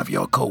save one of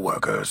your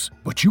co-workers,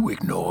 but you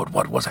ignored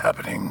what was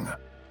happening,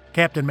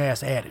 Captain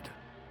Mass added.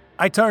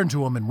 I turned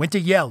to him and went to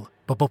yell,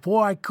 but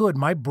before I could,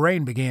 my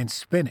brain began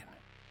spinning.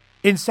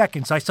 In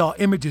seconds, I saw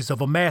images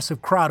of a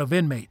massive crowd of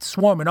inmates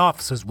swarming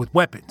officers with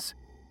weapons.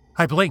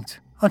 I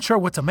blinked, unsure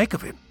what to make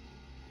of it.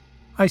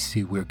 I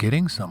see we're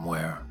getting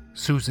somewhere,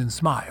 Susan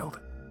smiled.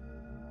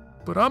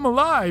 But I'm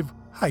alive,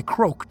 I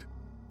croaked.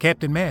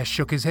 Captain Mass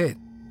shook his head.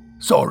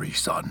 Sorry,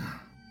 son.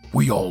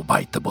 We all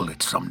bite the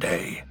bullet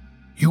someday.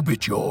 You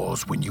bit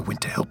yours when you went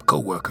to help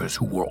co-workers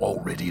who were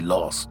already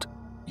lost.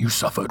 You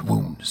suffered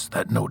wounds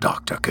that no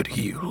doctor could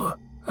heal,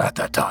 at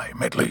that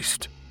time at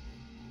least.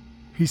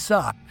 He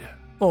sighed,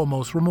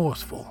 almost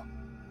remorseful.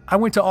 I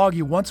went to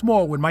argue once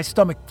more when my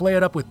stomach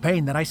flared up with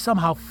pain that I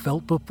somehow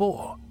felt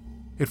before.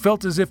 It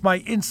felt as if my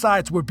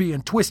insides were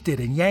being twisted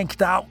and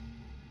yanked out.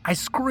 I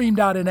screamed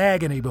out in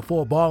agony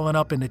before balling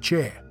up in the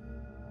chair.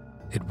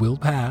 It will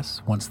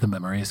pass once the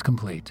memory is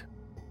complete,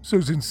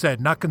 Susan said,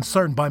 not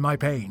concerned by my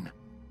pain.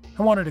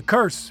 I wanted to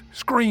curse,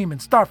 scream,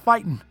 and start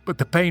fighting, but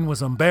the pain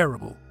was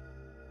unbearable.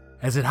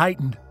 As it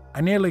heightened,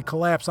 I nearly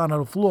collapsed onto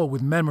the floor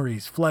with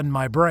memories flooding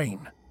my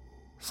brain.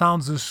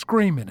 Sounds of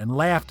screaming and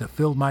laughter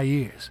filled my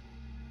ears.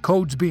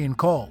 Codes being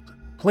called,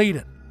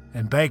 pleading,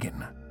 and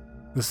begging.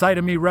 The sight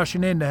of me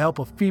rushing in to help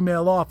a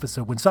female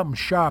officer when something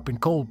sharp and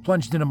cold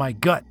plunged into my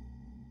gut.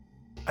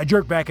 I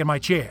jerked back in my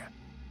chair.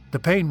 The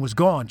pain was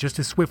gone just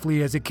as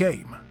swiftly as it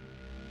came.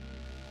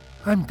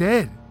 I'm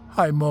dead,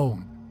 I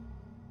moaned.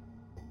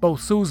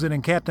 Both Susan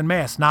and Captain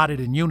Mass nodded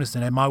in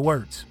unison at my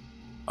words.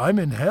 I'm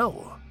in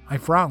hell, I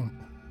frowned.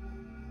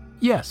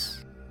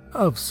 Yes,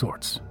 of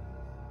sorts.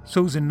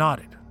 Susan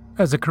nodded.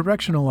 As a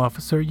correctional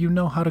officer, you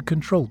know how to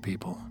control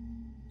people.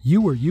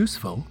 You were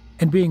useful,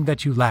 and being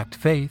that you lacked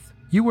faith,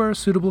 you were a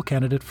suitable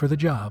candidate for the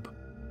job.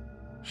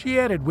 She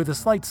added with a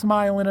slight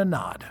smile and a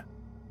nod.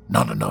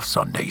 Not enough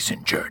Sundays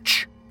in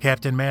church.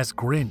 Captain Mass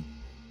grinned.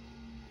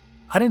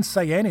 I didn't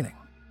say anything.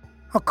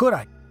 How could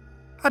I?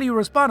 How do you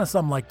respond to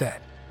something like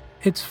that?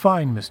 It's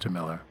fine, Mr.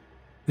 Miller.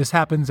 This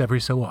happens every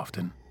so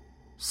often.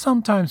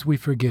 Sometimes we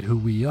forget who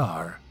we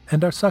are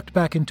and are sucked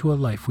back into a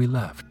life we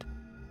left.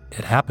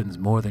 It happens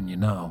more than you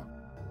know.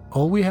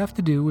 All we have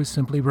to do is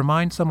simply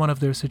remind someone of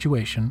their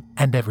situation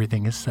and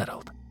everything is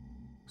settled.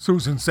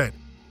 Susan said,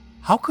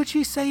 How could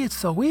she say it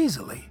so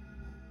easily?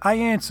 I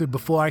answered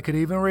before I could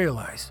even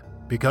realize.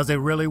 Because it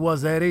really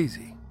was that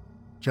easy.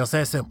 Just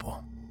that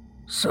simple.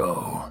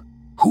 So,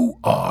 who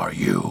are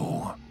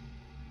you?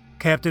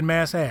 Captain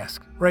Mass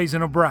asked,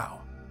 raising a brow.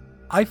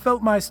 I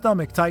felt my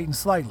stomach tighten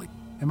slightly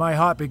and my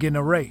heart begin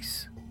to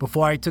race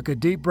before I took a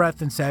deep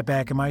breath and sat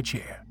back in my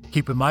chair,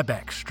 keeping my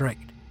back straight.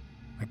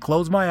 I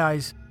closed my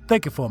eyes,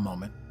 thinking for a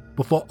moment,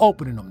 before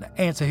opening them to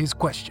answer his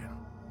question.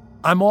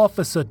 I'm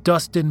Officer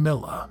Dustin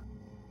Miller,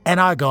 and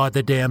I guard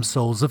the damn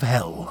souls of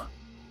hell.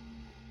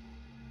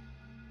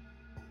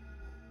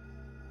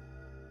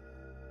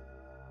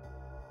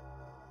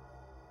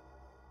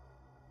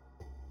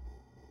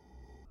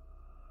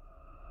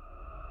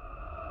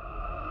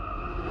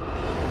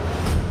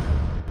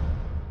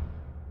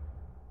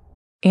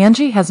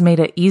 Angie has made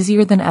it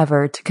easier than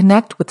ever to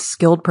connect with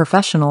skilled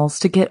professionals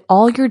to get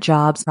all your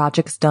jobs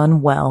projects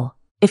done well.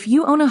 If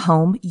you own a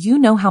home, you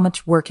know how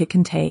much work it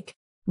can take,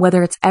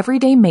 whether it's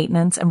everyday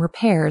maintenance and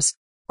repairs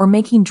or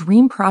making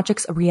dream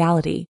projects a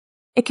reality.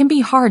 It can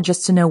be hard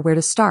just to know where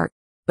to start,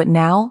 but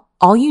now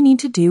all you need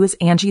to do is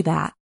Angie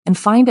that and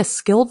find a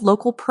skilled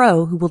local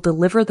pro who will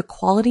deliver the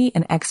quality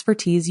and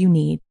expertise you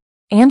need.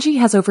 Angie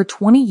has over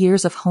 20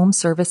 years of home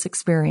service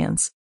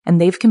experience, and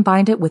they've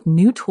combined it with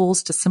new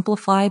tools to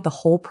simplify the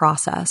whole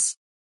process.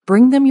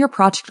 Bring them your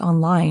project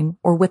online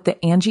or with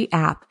the Angie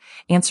app,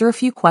 answer a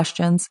few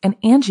questions, and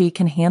Angie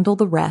can handle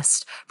the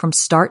rest from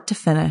start to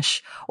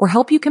finish or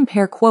help you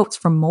compare quotes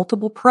from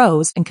multiple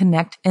pros and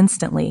connect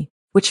instantly,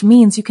 which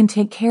means you can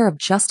take care of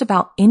just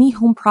about any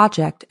home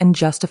project in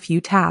just a few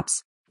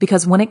taps.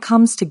 Because when it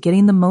comes to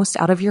getting the most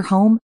out of your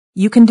home,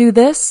 you can do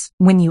this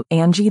when you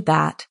Angie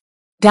that.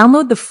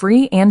 Download the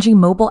free Angie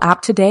mobile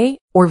app today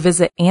or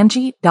visit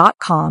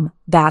Angie.com.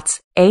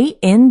 That's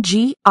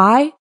ANGI.com.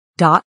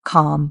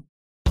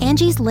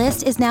 Angie's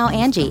List is now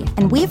Angie,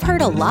 and we've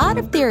heard a lot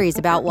of theories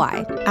about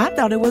why. I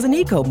thought it was an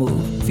eco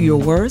move. Fewer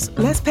words,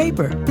 less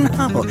paper.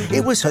 No,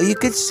 it was so you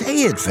could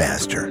say it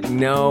faster.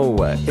 No,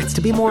 it's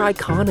to be more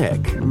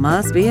iconic.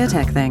 Must be a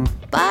tech thing.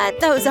 But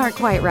those aren't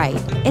quite right.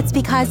 It's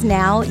because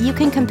now you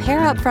can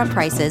compare upfront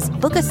prices,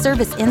 book a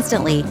service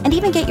instantly, and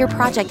even get your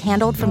project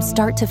handled from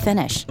start to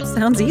finish.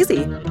 Sounds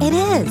easy. It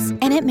is,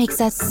 and it makes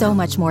us so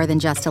much more than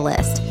just a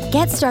list.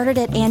 Get started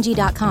at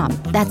Angie.com.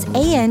 That's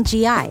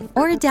ANGI,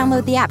 or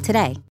download the app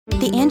today.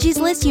 The Angie's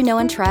List you know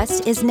and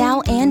trust is now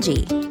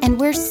Angie, and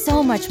we're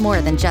so much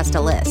more than just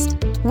a list.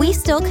 We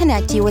still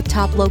connect you with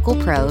top local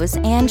pros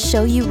and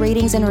show you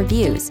ratings and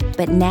reviews,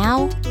 but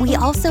now we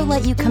also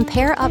let you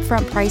compare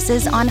upfront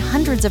prices on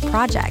hundreds of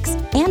projects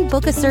and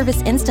book a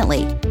service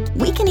instantly.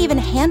 We can even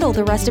handle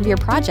the rest of your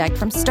project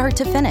from start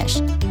to finish.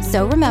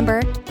 So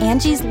remember,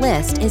 Angie's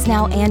List is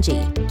now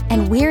Angie,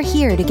 and we're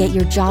here to get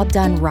your job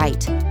done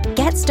right.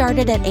 Get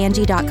started at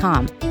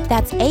Angie.com.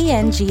 That's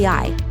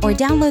ANGI, or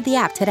download the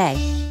app today.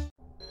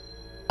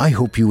 I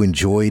hope you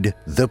enjoyed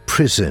The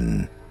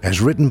Prison,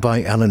 as written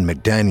by Alan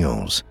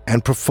McDaniels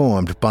and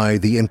performed by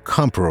the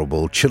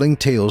incomparable Chilling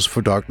Tales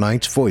for Dark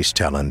Nights voice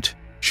talent,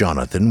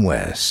 Jonathan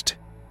West.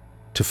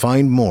 To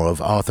find more of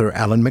author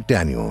Alan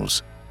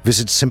McDaniels,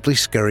 visit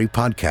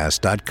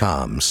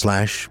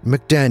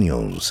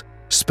simplyscarypodcast.com/McDaniels,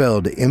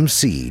 spelled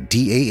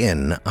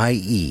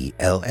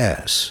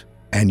McDaniels,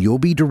 and you'll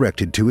be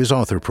directed to his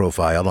author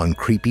profile on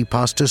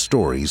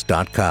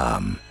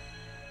creepypastastories.com.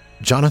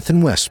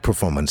 Jonathan West's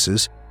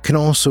performances can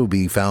also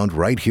be found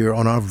right here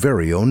on our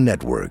very own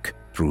network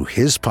through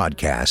his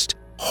podcast,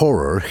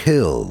 Horror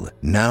Hill,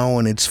 now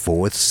in its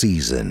 4th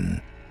season.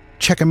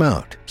 Check him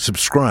out,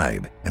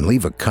 subscribe, and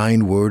leave a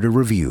kind word or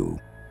review.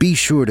 Be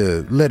sure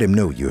to let him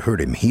know you heard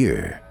him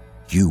here.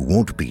 You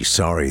won't be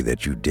sorry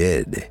that you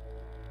did.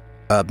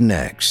 Up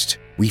next,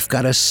 we've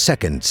got a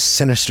second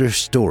sinister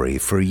story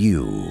for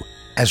you,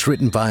 as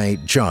written by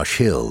Josh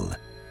Hill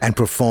and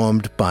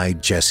performed by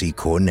Jesse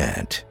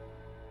Cornett.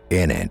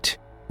 In it,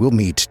 we'll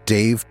meet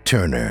Dave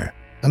Turner,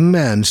 a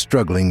man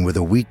struggling with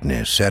a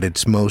weakness at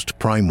its most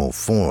primal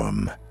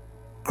form,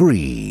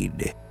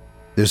 greed.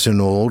 There's an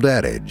old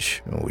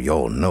adage,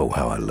 y'all know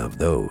how I love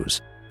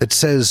those, that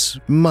says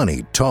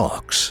money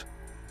talks.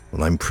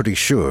 Well, I'm pretty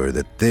sure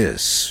that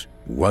this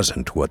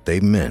wasn't what they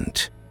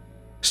meant.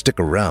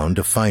 Stick around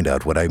to find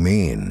out what I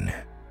mean.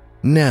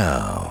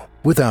 Now,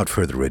 without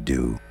further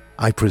ado,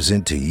 I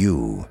present to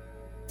you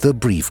The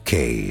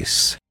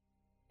Briefcase.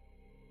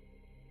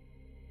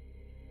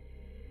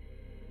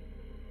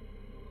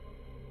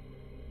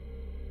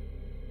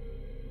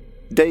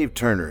 Dave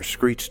Turner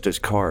screeched his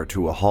car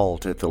to a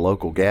halt at the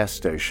local gas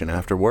station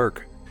after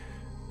work.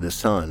 The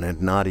sun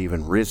had not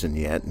even risen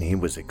yet, and he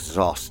was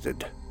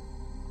exhausted.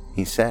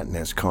 He sat in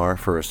his car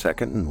for a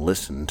second and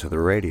listened to the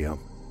radio.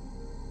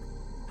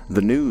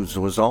 The news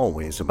was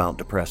always about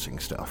depressing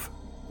stuff.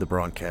 The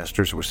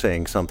broadcasters were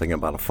saying something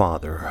about a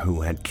father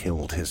who had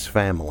killed his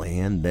family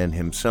and then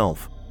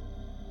himself.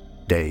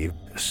 Dave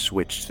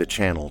switched the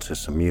channel to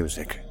some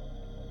music.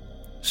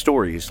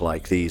 Stories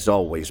like these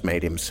always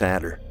made him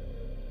sadder.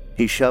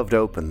 He shoved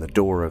open the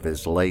door of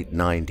his late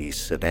 90s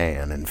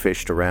sedan and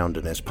fished around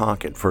in his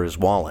pocket for his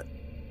wallet.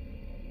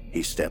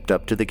 He stepped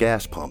up to the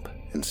gas pump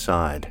and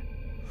sighed.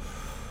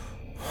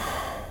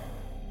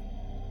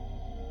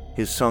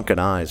 His sunken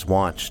eyes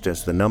watched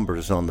as the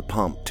numbers on the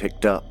pump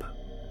ticked up.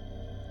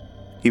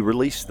 He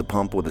released the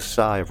pump with a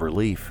sigh of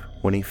relief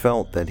when he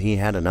felt that he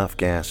had enough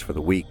gas for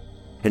the week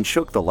and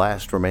shook the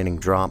last remaining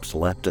drops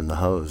left in the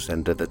hose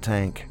into the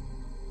tank.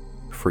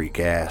 Free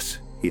gas,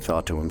 he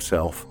thought to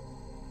himself.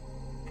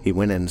 He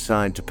went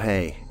inside to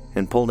pay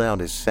and pulled out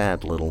his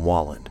sad little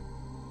wallet.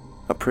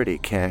 A pretty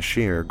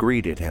cashier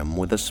greeted him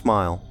with a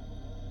smile.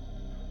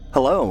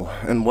 "Hello,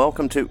 and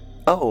welcome to...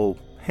 Oh,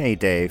 hey,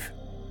 Dave."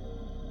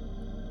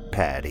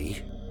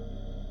 "Patty,"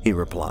 he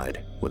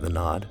replied with a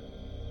nod.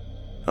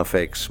 A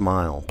fake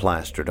smile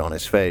plastered on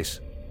his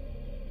face.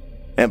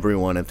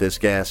 Everyone at this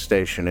gas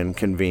station and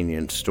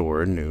convenience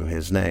store knew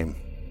his name.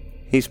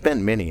 He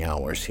spent many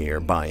hours here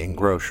buying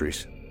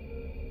groceries.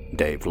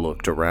 Dave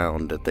looked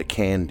around at the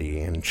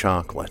candy and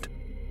chocolate.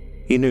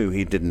 He knew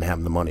he didn't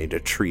have the money to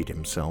treat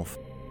himself.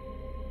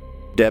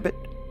 "Debit?"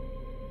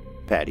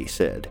 Patty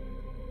said,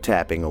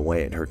 tapping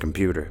away at her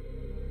computer.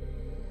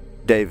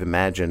 Dave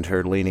imagined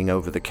her leaning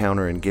over the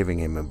counter and giving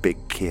him a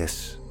big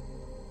kiss.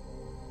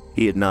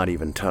 He had not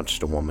even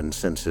touched a woman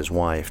since his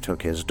wife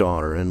took his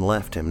daughter and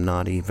left him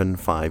not even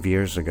 5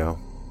 years ago.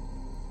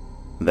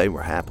 They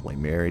were happily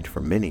married for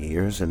many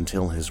years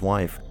until his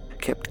wife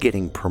kept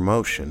getting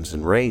promotions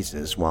and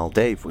raises while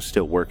Dave was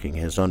still working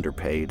his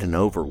underpaid and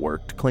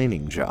overworked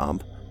cleaning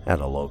job at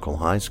a local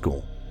high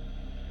school.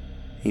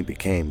 He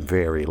became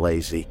very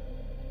lazy.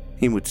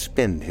 He would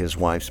spend his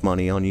wife's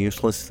money on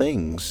useless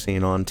things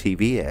seen on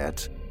TV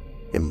ads,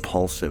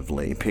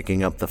 impulsively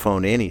picking up the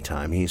phone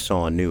anytime he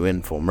saw a new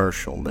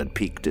infomercial that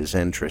piqued his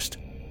interest.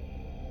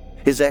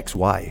 His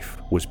ex-wife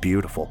was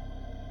beautiful,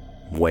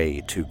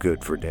 way too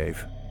good for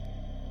Dave,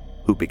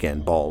 who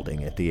began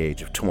balding at the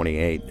age of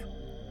 28,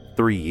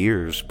 3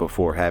 years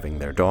before having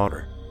their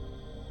daughter.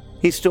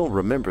 He still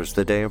remembers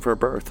the day of her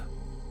birth,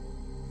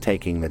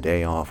 taking the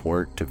day off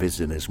work to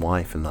visit his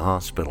wife in the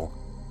hospital,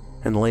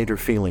 and later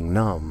feeling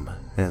numb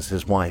as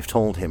his wife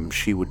told him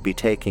she would be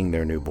taking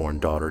their newborn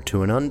daughter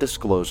to an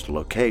undisclosed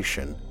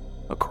location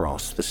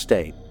across the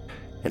state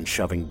and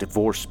shoving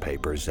divorce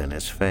papers in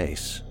his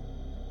face.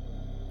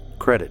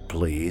 "Credit,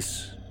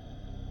 please,"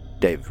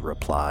 Dave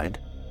replied,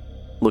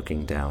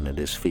 looking down at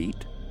his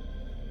feet.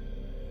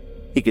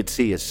 He could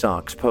see his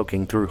socks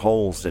poking through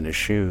holes in his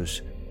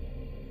shoes.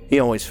 He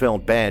always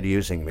felt bad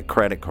using the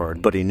credit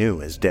card, but he knew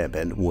his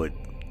debit would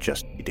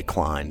just be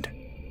declined.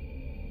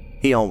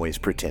 He always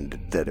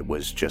pretended that it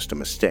was just a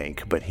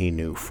mistake, but he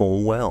knew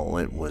full well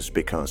it was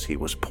because he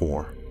was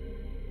poor.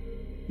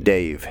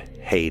 Dave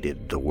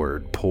hated the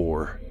word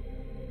poor.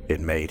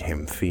 It made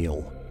him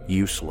feel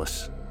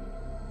useless.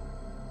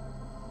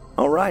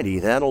 "Alrighty,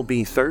 that'll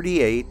be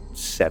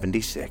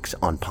 $38.76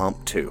 on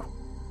pump 2.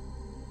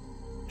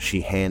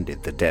 She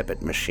handed the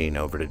debit machine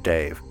over to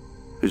Dave,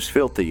 whose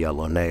filthy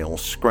yellow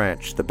nails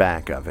scratched the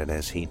back of it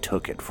as he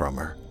took it from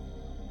her.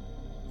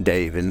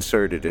 Dave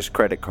inserted his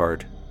credit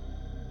card.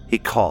 He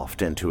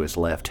coughed into his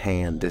left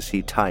hand as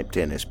he typed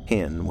in his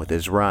PIN with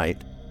his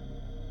right.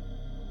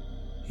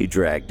 He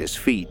dragged his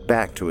feet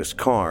back to his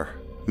car,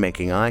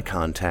 making eye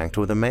contact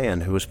with a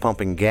man who was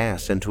pumping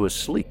gas into a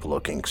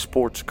sleek-looking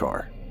sports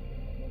car.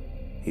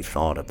 He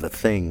thought of the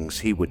things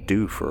he would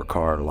do for a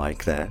car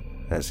like that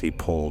as he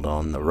pulled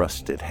on the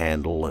rusted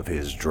handle of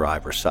his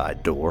driver's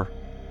side door.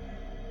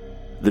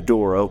 The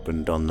door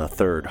opened on the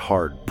third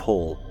hard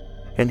pull,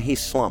 and he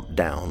slumped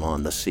down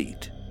on the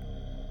seat.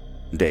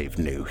 Dave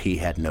knew he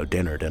had no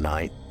dinner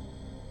tonight.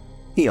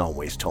 He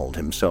always told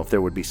himself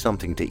there would be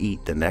something to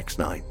eat the next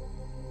night.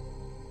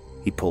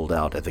 He pulled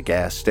out at the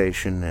gas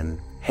station and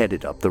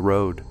headed up the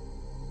road.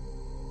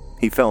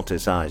 He felt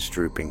his eyes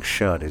drooping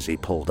shut as he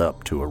pulled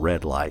up to a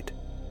red light.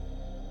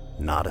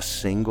 Not a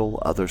single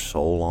other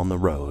soul on the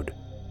road.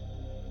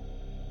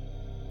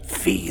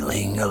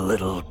 "Feeling a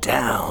little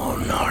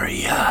down, are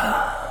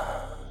ya?"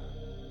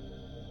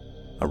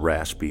 A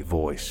raspy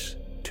voice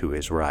to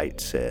his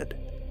right said.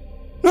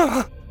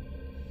 "Ah!"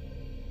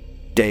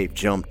 Dave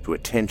jumped to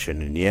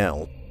attention and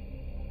yelled.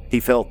 He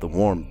felt the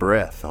warm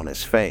breath on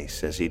his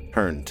face as he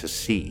turned to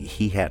see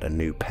he had a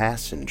new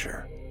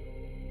passenger.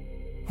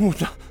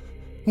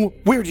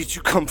 "Where did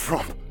you come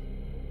from?"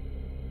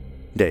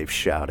 Dave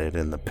shouted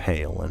in the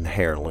pale and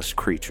hairless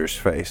creature's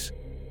face.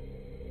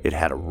 It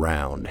had a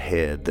round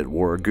head that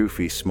wore a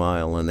goofy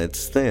smile, and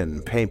its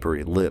thin,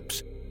 papery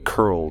lips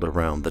curled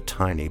around the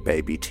tiny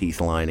baby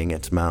teeth lining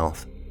its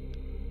mouth.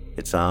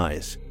 Its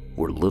eyes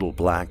were little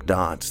black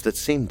dots that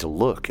seemed to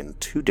look in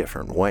two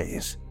different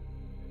ways.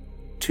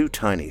 Two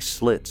tiny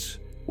slits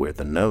where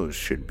the nose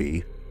should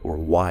be were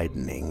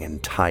widening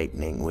and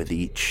tightening with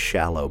each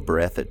shallow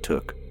breath it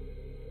took.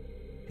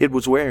 It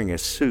was wearing a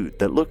suit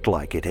that looked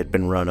like it had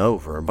been run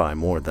over by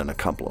more than a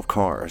couple of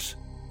cars.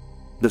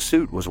 The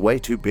suit was way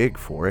too big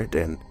for it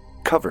and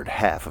covered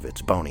half of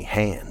its bony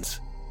hands,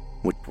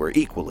 which were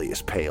equally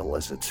as pale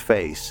as its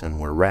face and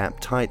were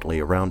wrapped tightly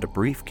around a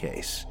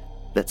briefcase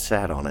that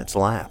sat on its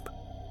lap.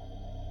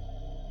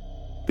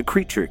 The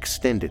creature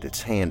extended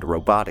its hand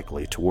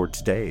robotically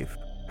towards Dave,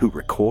 who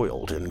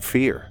recoiled in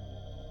fear.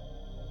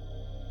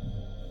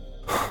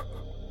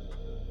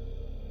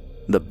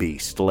 The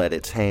beast let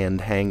its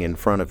hand hang in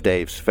front of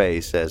Dave's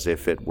face as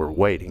if it were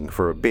waiting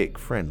for a big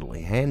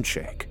friendly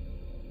handshake.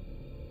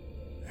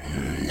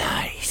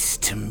 Nice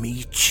to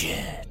meet you,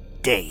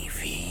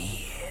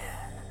 Davy.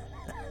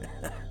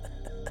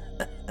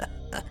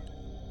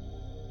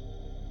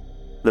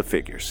 The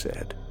figure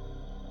said.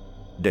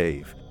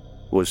 Dave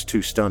was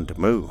too stunned to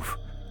move.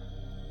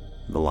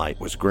 The light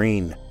was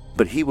green,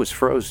 but he was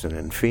frozen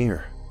in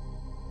fear.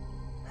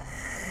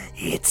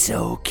 It's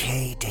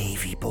okay,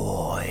 Davy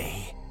boy.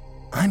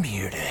 I'm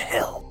here to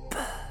help.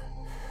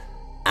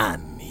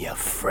 I'm your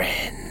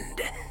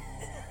friend.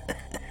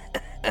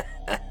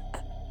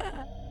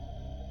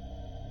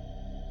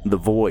 The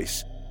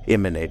voice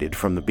emanated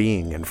from the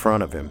being in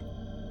front of him.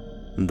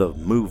 The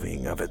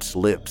moving of its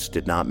lips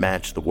did not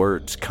match the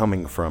words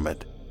coming from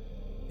it.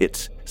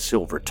 Its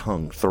silver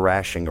tongue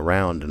thrashing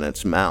around in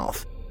its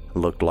mouth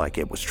looked like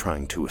it was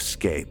trying to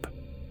escape,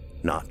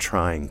 not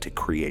trying to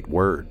create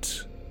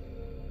words.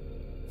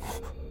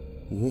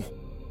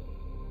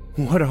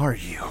 What are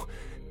you?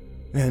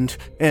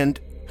 And...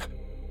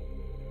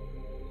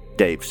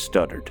 Dave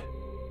stuttered.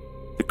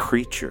 The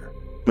creature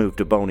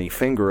moved a bony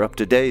finger up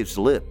to Dave's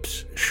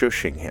lips,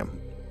 shushing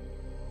him.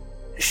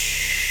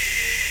 Shh.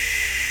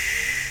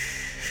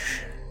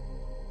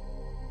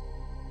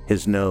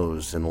 His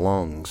nose and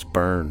lungs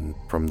burned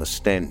from the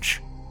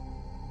stench.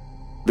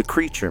 The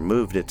creature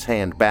moved its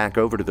hand back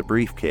over to the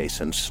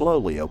briefcase and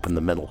slowly opened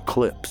the metal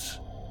clips.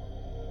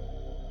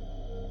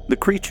 The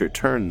creature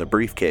turned the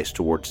briefcase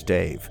towards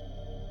Dave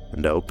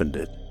and opened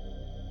it.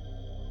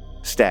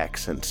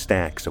 Stacks and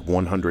stacks of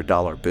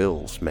 $100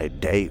 bills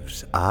made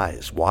Dave's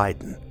eyes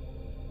widen.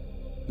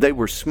 They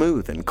were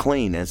smooth and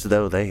clean as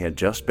though they had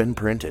just been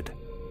printed.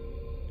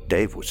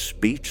 Dave was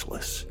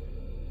speechless.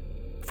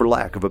 For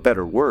lack of a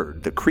better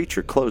word, the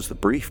creature closed the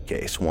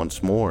briefcase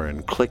once more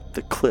and clicked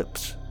the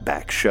clips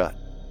back shut.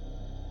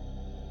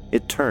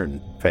 It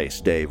turned,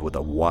 faced Dave with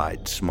a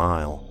wide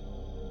smile.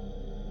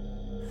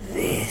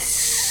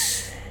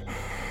 This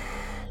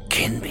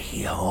can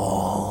be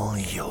all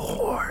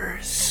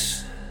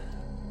yours.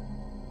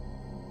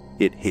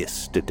 It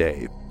hissed to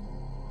Dave.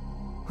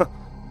 Huh.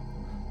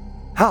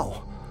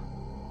 How?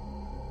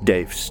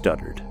 Dave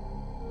stuttered.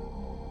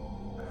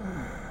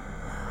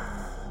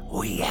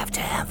 We have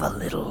to have a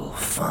little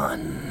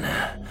fun.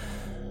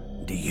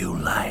 Do you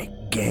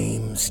like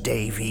games,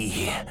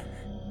 Davy?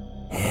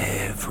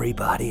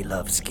 Everybody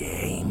loves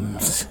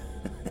games.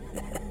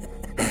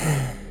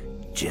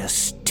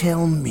 Just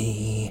tell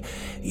me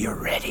you're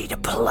ready to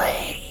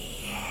play.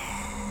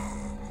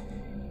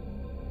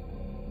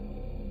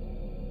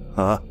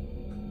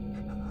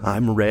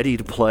 I'm ready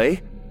to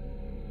play?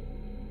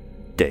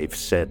 Dave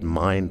said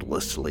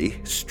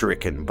mindlessly,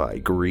 stricken by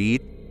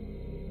greed.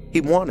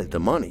 He wanted the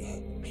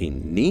money. He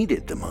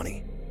needed the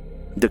money.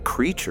 The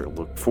creature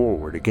looked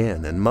forward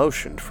again and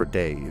motioned for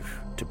Dave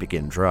to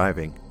begin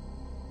driving.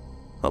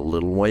 A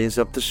little ways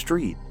up the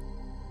street,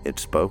 it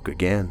spoke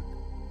again.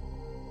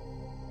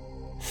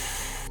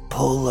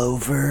 Pull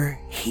over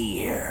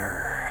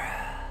here.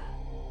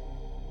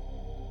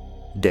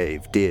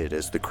 Dave did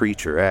as the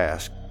creature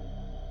asked,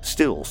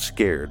 still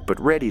scared but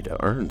ready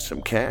to earn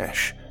some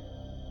cash.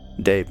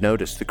 Dave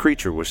noticed the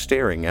creature was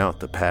staring out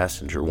the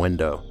passenger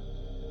window.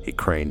 He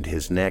craned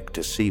his neck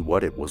to see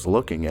what it was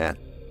looking at.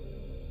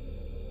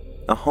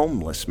 A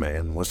homeless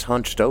man was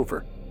hunched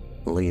over,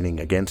 leaning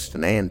against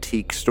an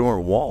antique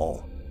store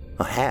wall,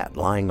 a hat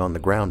lying on the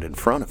ground in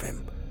front of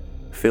him,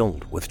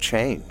 filled with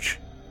change.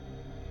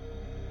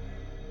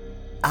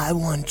 I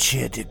want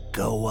you to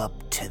go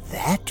up to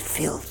that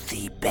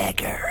filthy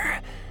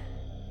beggar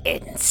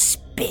and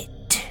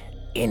spit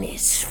in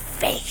his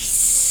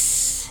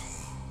face.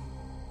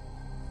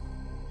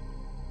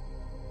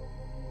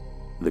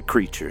 The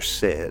creature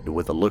said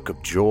with a look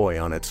of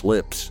joy on its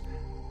lips.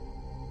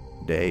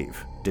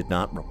 Dave did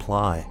not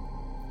reply.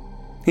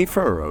 He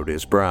furrowed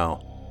his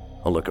brow,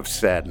 a look of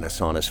sadness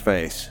on his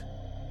face.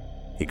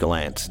 He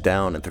glanced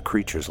down at the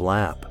creature's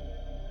lap.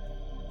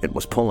 It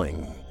was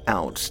pulling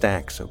out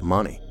stacks of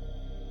money.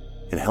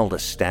 It held a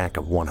stack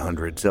of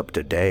 100s up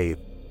to Dave,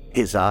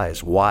 his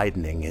eyes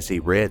widening as he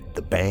read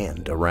the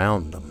band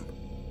around them.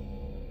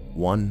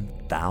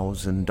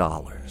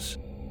 $1,000.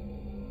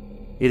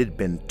 It had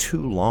been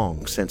too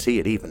long since he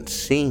had even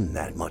seen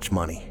that much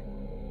money.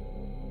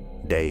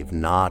 Dave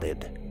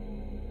nodded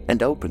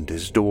and opened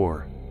his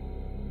door.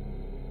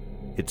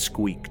 It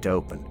squeaked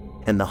open,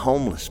 and the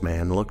homeless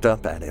man looked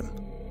up at him.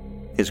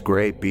 His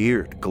gray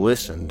beard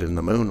glistened in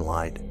the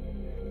moonlight,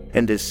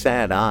 and his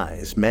sad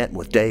eyes met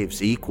with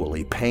Dave's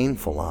equally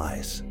painful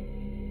eyes.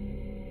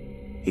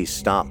 He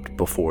stopped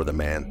before the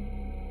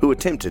man, who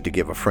attempted to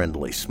give a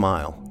friendly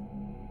smile.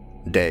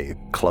 Dave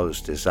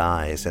closed his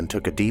eyes and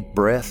took a deep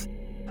breath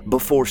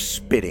before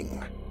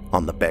spitting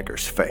on the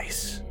beggar's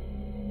face.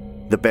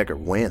 The beggar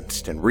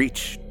winced and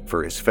reached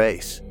for his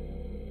face.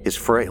 His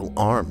frail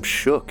arms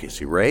shook as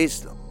he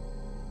raised them.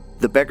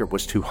 The beggar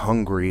was too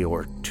hungry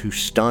or too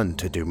stunned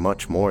to do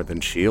much more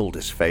than shield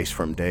his face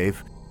from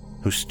Dave,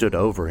 who stood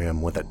over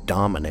him with a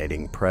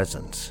dominating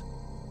presence.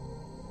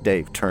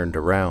 Dave turned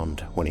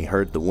around when he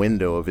heard the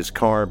window of his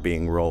car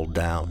being rolled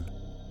down.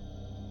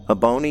 A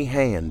bony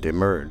hand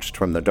emerged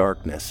from the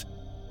darkness,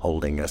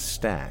 holding a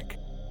stack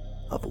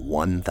of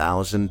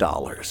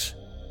 $1,000.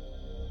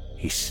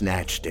 He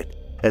snatched it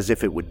as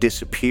if it would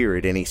disappear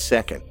at any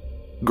second,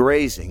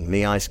 grazing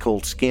the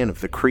ice-cold skin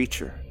of the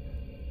creature.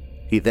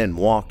 He then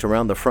walked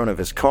around the front of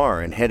his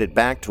car and headed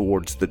back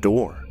towards the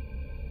door.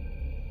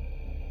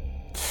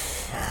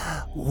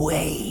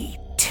 Wait,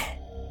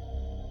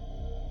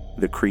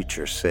 the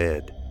creature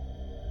said.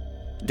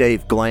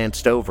 Dave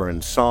glanced over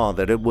and saw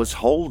that it was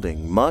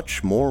holding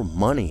much more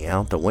money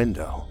out the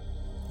window,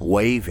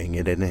 waving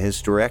it in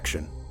his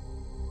direction.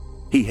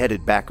 He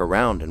headed back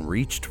around and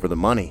reached for the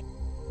money.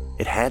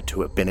 It had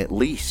to have been at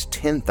least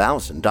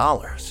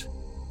 $10,000.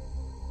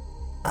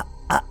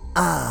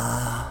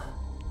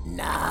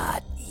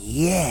 Not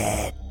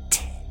yet.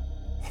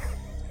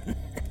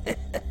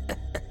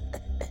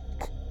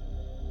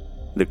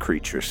 The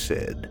creature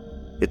said,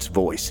 its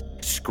voice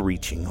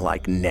screeching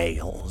like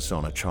nails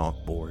on a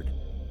chalkboard.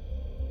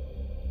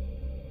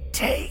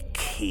 Take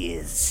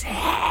his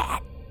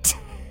hat.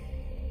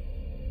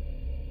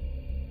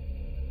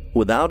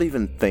 Without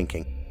even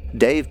thinking,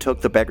 Dave took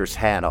the beggar's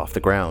hat off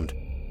the ground.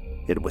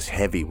 It was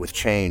heavy with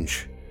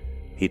change.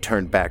 He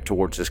turned back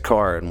towards his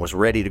car and was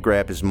ready to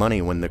grab his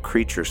money when the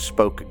creature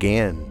spoke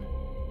again.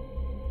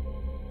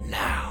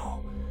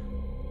 Now,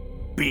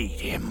 beat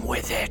him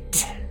with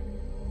it.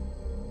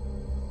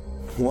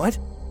 What?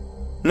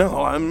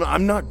 No,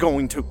 I'm not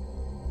going to.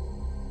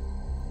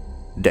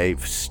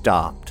 Dave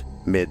stopped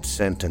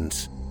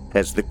mid-sentence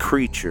as the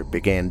creature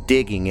began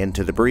digging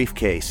into the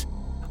briefcase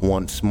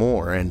once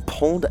more and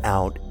pulled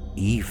out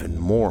even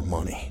more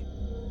money.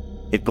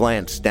 It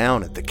glanced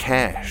down at the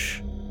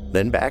cash,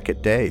 then back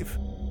at Dave.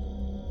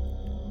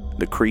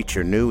 The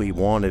creature knew he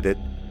wanted it.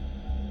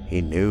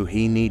 He knew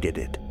he needed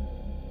it.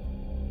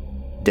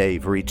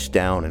 Dave reached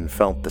down and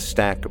felt the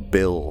stack of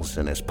bills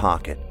in his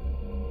pocket.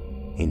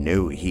 He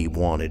knew he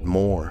wanted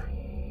more.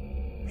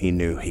 He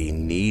knew he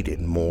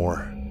needed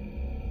more.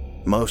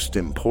 Most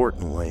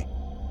importantly,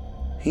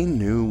 he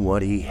knew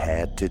what he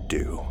had to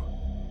do.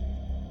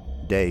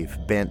 Dave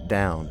bent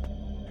down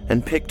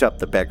and picked up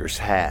the beggar's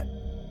hat.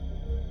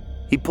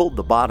 He pulled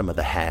the bottom of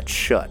the hat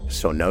shut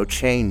so no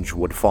change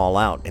would fall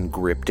out and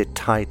gripped it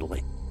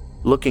tightly,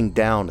 looking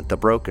down at the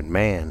broken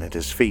man at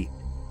his feet.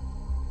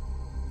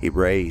 He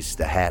raised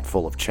the hat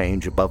full of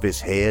change above his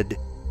head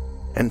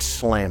and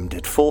slammed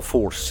it full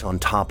force on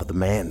top of the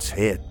man's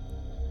head.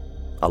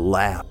 A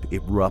laugh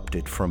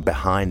erupted from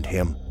behind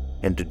him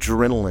and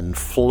adrenaline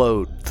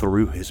flowed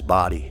through his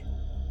body.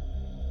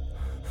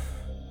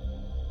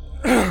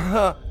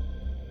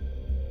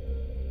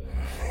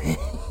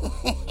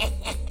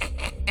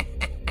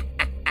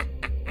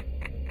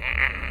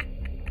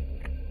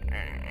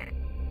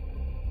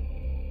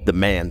 The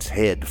man's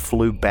head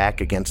flew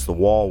back against the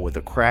wall with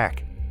a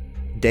crack.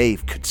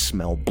 Dave could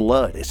smell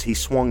blood as he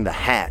swung the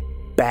hat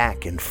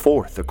back and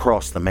forth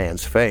across the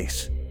man's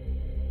face.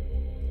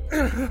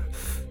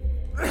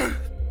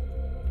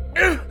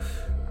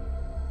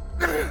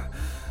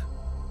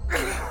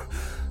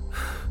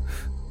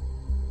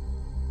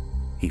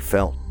 He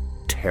felt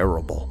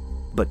terrible,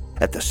 but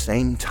at the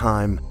same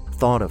time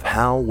thought of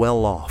how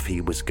well off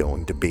he was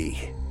going to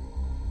be.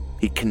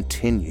 He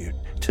continued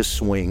to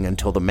swing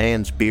until the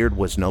man's beard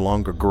was no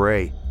longer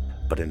gray,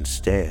 but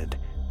instead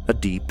a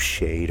deep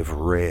shade of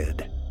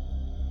red.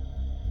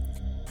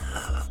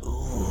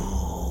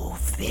 Ooh,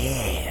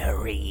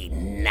 very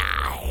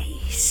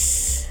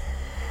nice.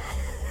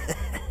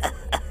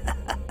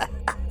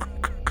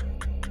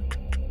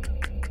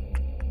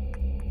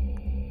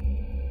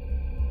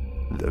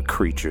 The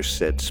creature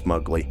said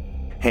smugly,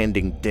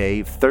 handing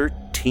Dave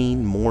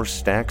 13 more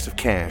stacks of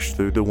cash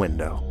through the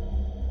window.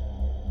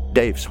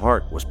 Dave's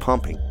heart was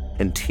pumping,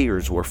 and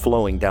tears were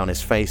flowing down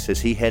his face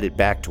as he headed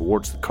back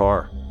towards the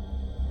car.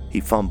 He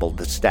fumbled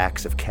the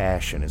stacks of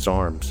cash in his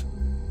arms.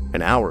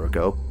 An hour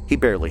ago, he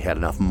barely had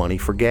enough money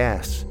for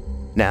gas.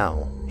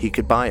 Now, he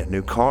could buy a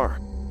new car.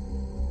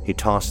 He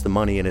tossed the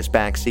money in his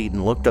back seat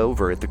and looked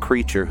over at the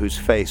creature whose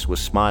face was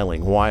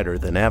smiling wider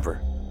than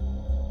ever.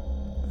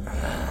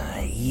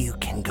 You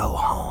can go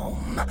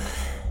home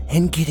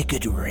and get a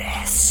good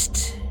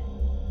rest.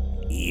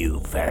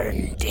 You've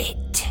earned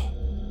it,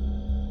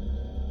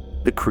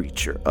 the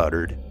creature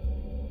uttered.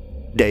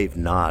 Dave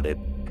nodded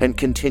and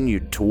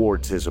continued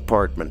towards his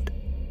apartment.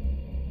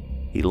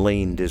 He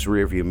leaned his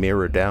rearview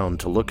mirror down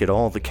to look at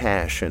all the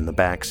cash in the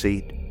back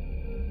seat.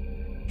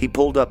 He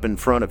pulled up in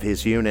front of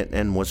his unit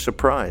and was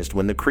surprised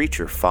when the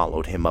creature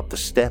followed him up the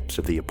steps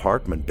of the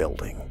apartment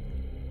building.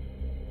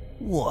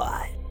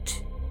 What?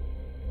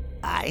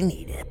 I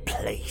need a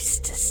place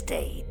to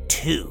stay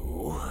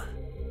too,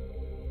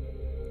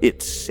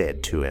 it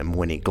said to him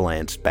when he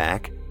glanced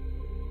back.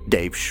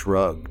 Dave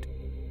shrugged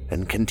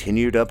and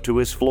continued up to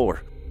his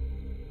floor.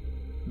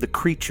 The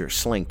creature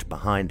slinked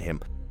behind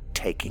him,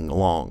 taking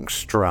long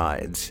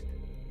strides.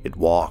 It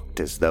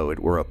walked as though it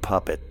were a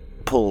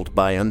puppet, pulled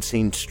by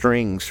unseen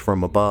strings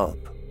from above.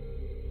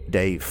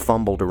 Dave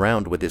fumbled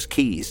around with his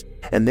keys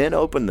and then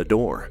opened the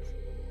door.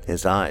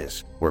 His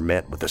eyes were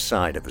met with the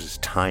sight of his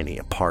tiny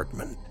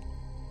apartment.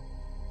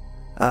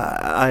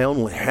 I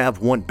only have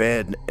one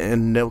bed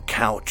and no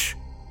couch,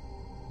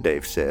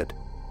 Dave said.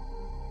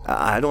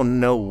 I don't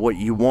know what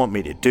you want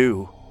me to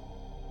do.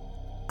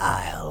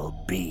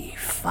 I'll be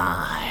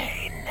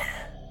fine,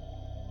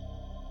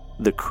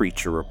 the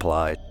creature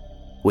replied,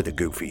 with a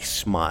goofy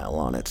smile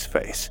on its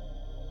face.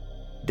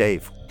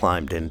 Dave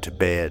climbed into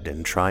bed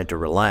and tried to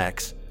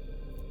relax.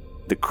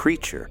 The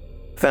creature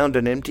found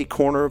an empty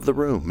corner of the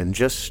room and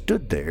just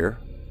stood there,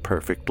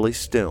 perfectly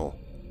still,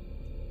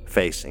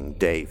 facing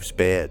Dave's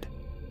bed.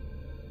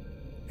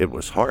 It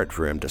was hard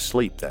for him to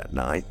sleep that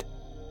night.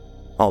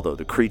 Although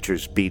the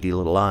creature's beady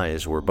little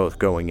eyes were both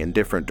going in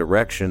different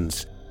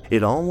directions,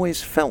 it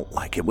always felt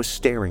like it was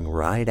staring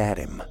right at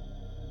him,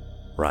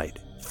 right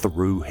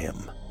through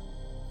him.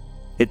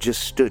 It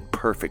just stood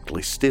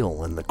perfectly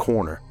still in the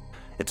corner,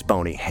 its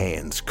bony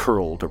hands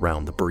curled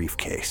around the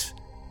briefcase.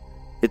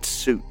 Its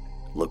suit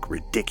looked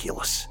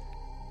ridiculous,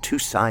 2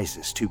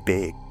 sizes too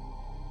big.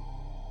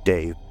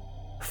 Dave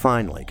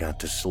finally got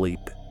to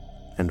sleep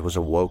and was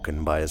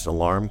awoken by his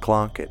alarm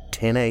clock at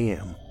 10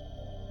 a.m.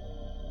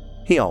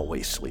 He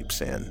always sleeps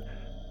in.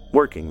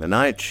 Working the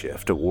night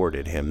shift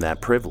awarded him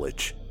that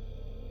privilege.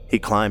 He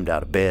climbed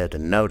out of bed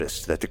and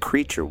noticed that the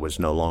creature was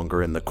no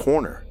longer in the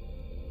corner.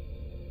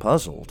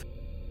 Puzzled,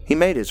 he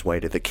made his way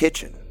to the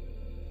kitchen.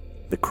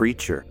 The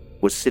creature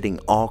was sitting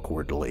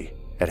awkwardly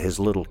at his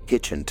little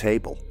kitchen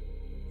table,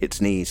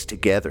 its knees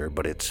together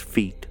but its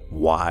feet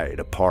wide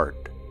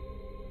apart.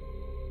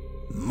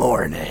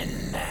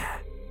 Morning.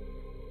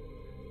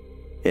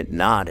 It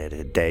nodded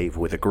at Dave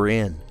with a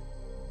grin.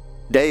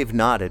 Dave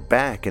nodded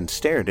back and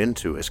stared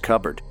into his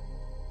cupboard.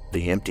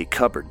 The empty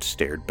cupboard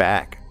stared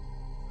back.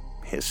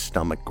 His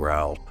stomach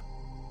growled.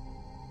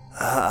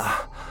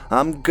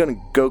 I'm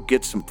gonna go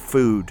get some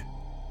food,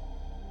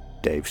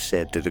 Dave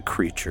said to the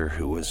creature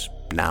who was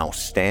now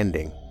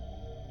standing.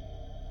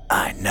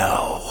 I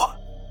know,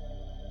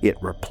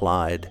 it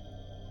replied.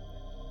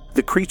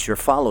 The creature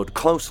followed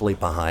closely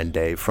behind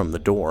Dave from the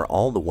door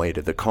all the way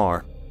to the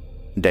car.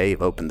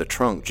 Dave opened the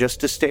trunk just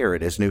to stare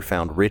at his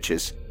newfound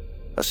riches.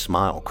 A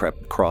smile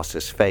crept across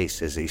his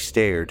face as he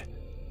stared.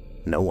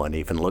 No one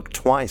even looked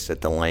twice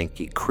at the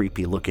lanky,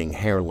 creepy-looking,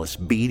 hairless,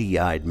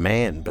 beady-eyed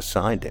man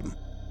beside him.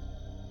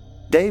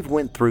 Dave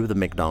went through the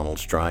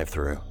McDonald's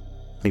drive-thru.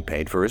 He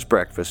paid for his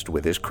breakfast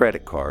with his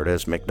credit card,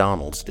 as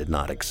McDonald's did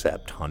not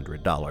accept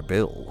 $100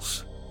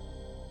 bills.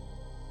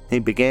 He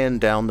began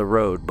down the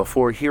road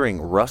before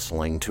hearing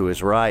rustling to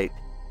his right.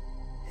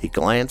 He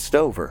glanced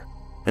over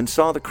and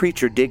saw the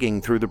creature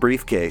digging through the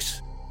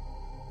briefcase.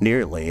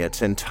 Nearly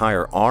its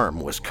entire arm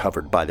was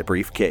covered by the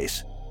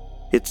briefcase.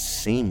 It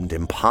seemed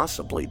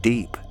impossibly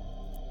deep.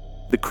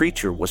 The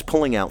creature was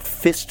pulling out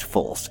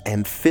fistfuls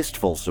and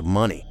fistfuls of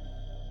money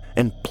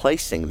and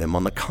placing them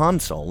on the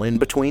console in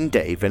between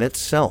Dave and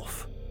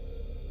itself.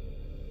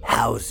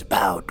 How's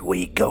about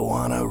we go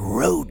on a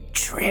road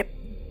trip?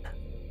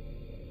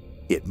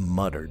 It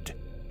muttered,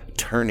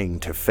 turning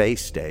to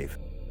face Dave.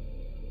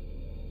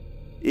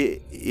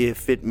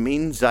 If it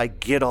means I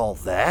get all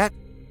that,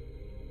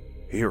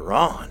 you're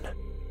on,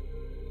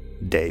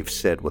 Dave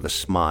said with a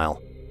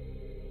smile.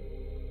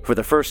 For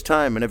the first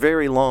time in a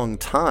very long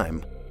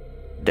time,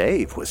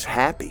 Dave was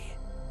happy.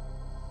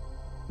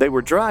 They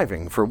were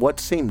driving for what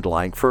seemed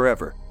like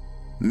forever.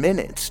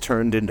 Minutes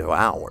turned into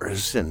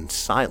hours, and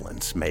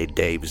silence made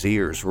Dave's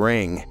ears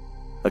ring.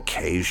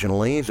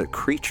 Occasionally, the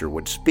creature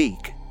would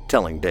speak,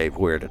 telling Dave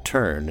where to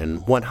turn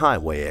and what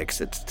highway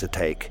exits to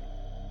take.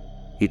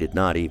 He did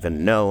not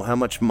even know how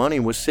much money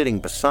was sitting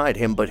beside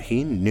him, but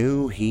he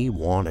knew he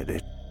wanted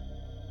it.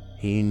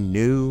 He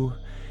knew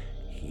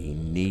he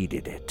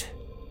needed it.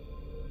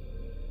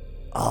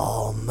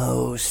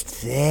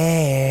 Almost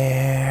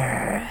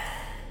there,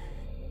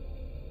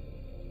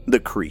 the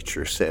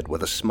creature said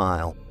with a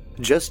smile,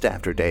 just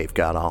after Dave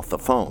got off the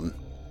phone.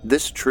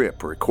 This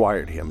trip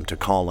required him to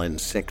call in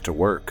sick to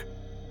work.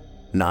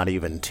 Not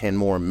even 10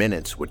 more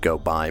minutes would go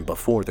by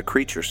before the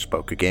creature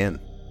spoke again.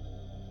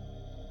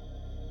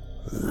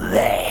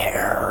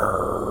 There,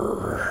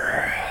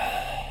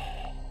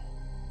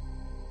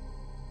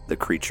 the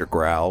creature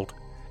growled.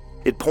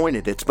 It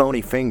pointed its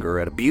bony finger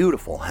at a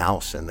beautiful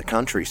house in the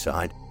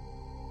countryside.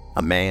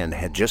 A man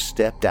had just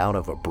stepped out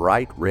of a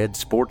bright red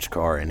sports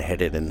car and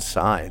headed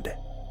inside.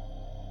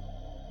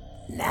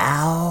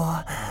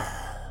 Now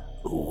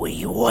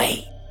we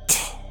wait.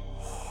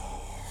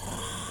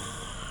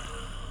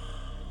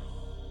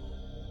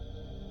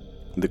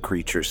 The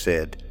creature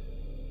said.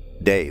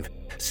 Dave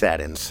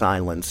sat in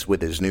silence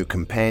with his new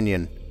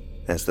companion.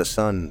 As the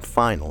sun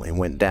finally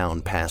went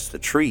down past the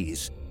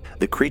trees,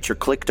 the creature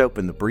clicked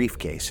open the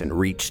briefcase and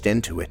reached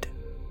into it.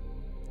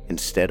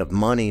 Instead of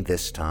money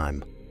this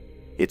time,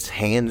 its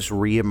hands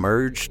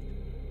reemerged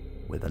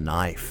with a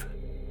knife.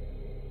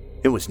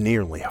 It was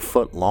nearly a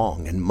foot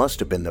long and must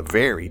have been the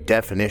very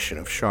definition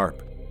of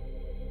sharp.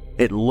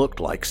 It looked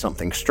like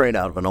something straight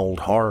out of an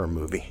old horror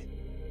movie.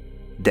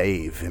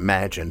 Dave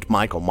imagined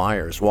Michael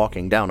Myers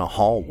walking down a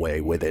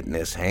hallway with it in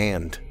his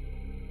hand.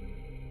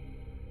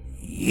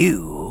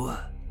 You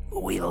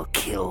will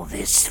kill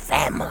this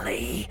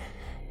family,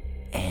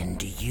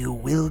 and you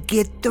will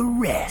get the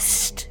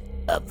rest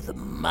of the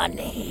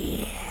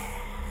money.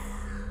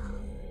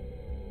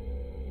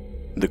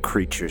 The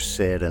creature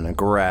said in a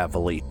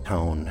gravelly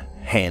tone,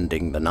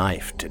 handing the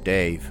knife to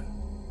Dave.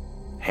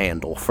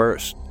 Handle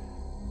first.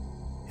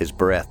 His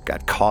breath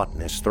got caught in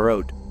his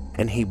throat,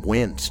 and he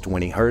winced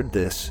when he heard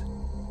this.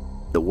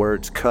 The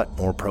words cut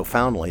more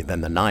profoundly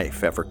than the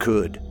knife ever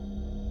could.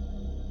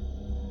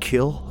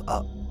 Kill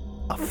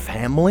a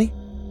family?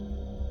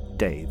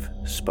 Dave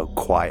spoke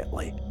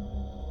quietly.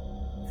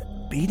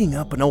 Beating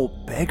up an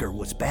old beggar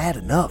was bad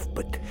enough,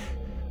 but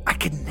I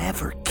could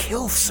never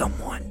kill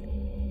someone.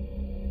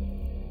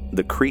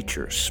 The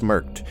creature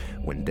smirked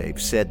when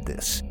Dave said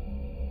this.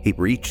 He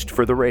reached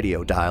for the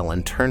radio dial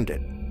and turned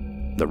it.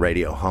 The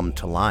radio hummed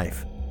to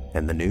life,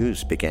 and the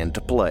news began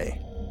to play.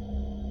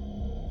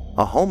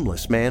 A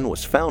homeless man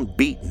was found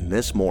beaten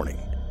this morning,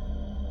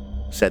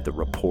 said the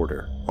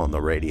reporter on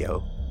the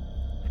radio.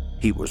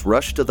 He was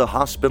rushed to the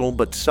hospital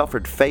but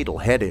suffered fatal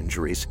head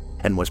injuries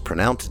and was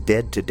pronounced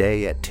dead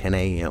today at 10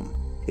 a.m.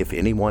 If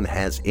anyone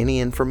has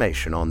any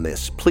information on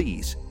this,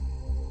 please.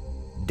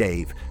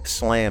 Dave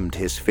slammed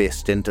his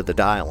fist into the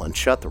dial and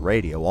shut the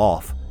radio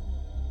off.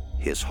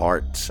 His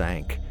heart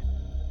sank.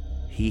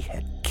 He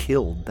had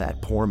killed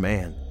that poor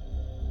man.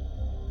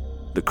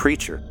 The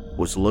creature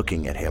was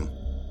looking at him.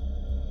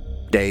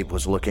 Dave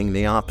was looking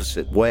the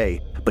opposite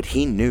way, but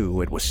he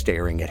knew it was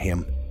staring at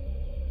him.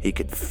 He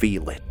could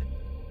feel it.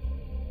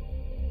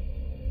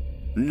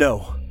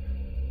 No,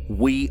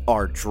 we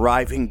are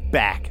driving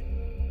back,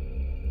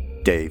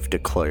 Dave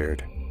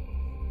declared.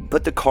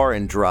 Put the car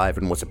in drive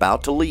and was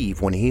about to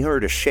leave when he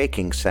heard a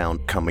shaking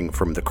sound coming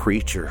from the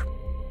creature.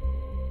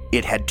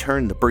 It had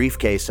turned the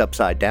briefcase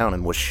upside down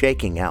and was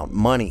shaking out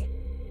money.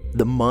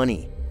 The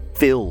money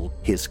filled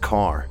his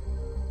car.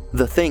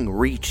 The thing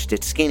reached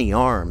its skinny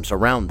arms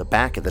around the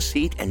back of the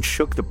seat and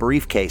shook the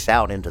briefcase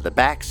out into the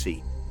back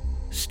seat.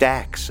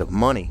 Stacks of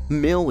money,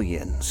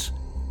 millions,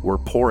 were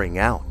pouring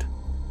out.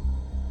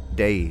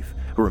 Dave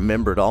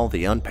remembered all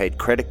the unpaid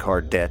credit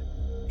card debt.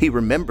 He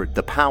remembered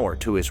the power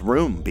to his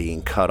room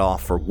being cut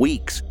off for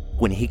weeks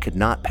when he could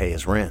not pay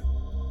his rent.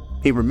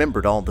 He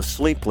remembered all the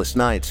sleepless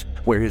nights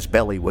where his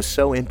belly was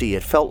so empty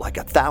it felt like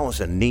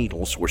 1,000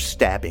 needles were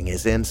stabbing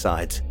his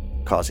insides,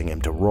 causing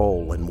him to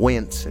roll and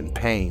wince in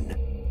pain.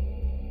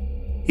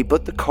 He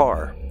put the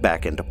car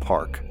back into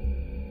park.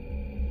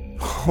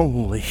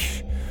 Holy...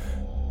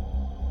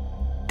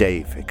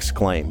 Dave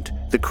exclaimed.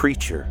 The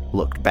creature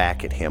looked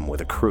back at him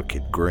with a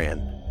crooked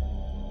grin.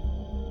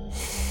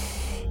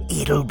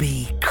 It'll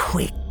be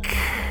quick,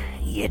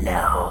 you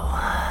know,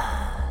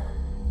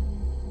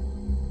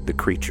 the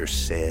creature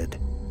said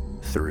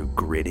through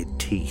gritted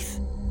teeth.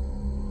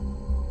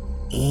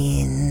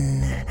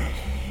 In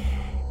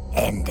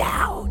and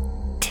out.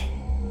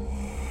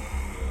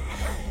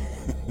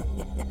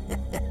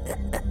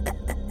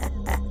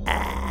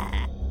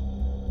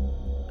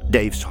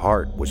 Dave's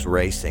heart was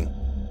racing.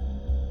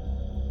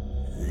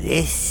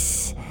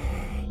 This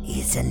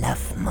is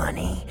enough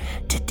money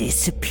to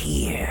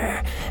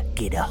disappear,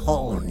 get a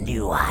whole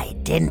new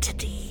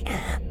identity,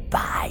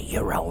 buy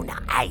your own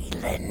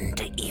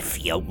island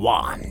if you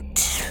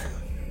want.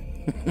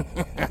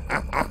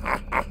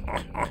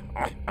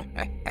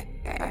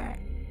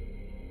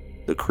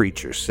 The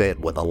creature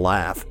said with a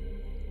laugh.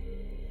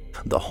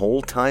 The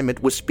whole time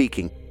it was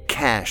speaking,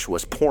 cash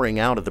was pouring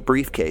out of the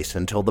briefcase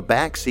until the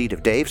back seat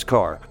of Dave's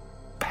car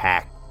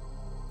packed.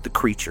 The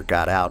creature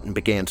got out and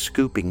began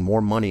scooping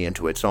more money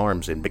into its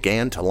arms and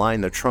began to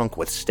line the trunk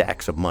with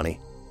stacks of money.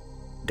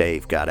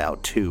 Dave got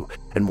out too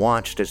and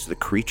watched as the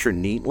creature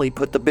neatly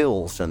put the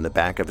bills in the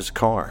back of his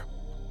car.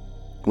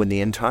 When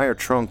the entire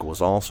trunk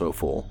was also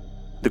full,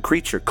 the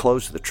creature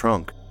closed the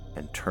trunk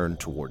and turned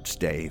towards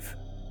Dave.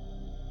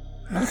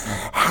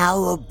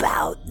 How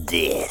about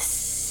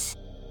this?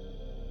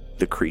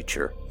 The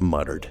creature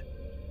muttered.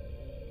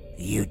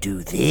 You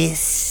do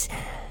this,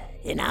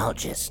 and I'll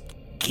just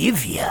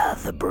give you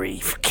the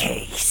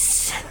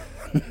briefcase.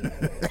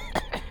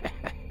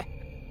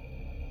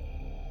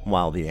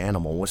 While the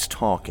animal was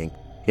talking,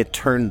 it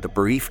turned the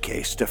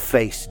briefcase to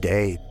face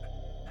Dave.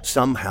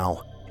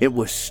 Somehow, it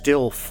was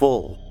still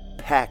full,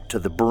 packed to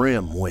the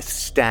brim with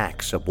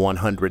stacks of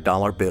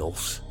 $100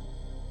 bills.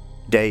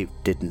 Dave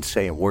didn't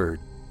say a word.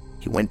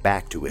 He went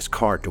back to his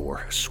car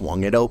door,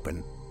 swung it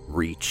open,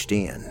 reached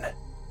in,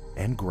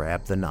 and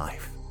grabbed the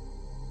knife.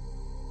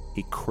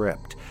 He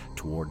crept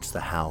towards the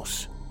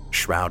house,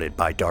 shrouded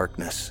by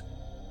darkness,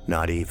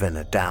 not even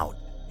a doubt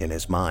in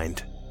his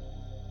mind.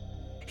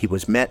 He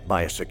was met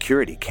by a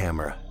security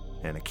camera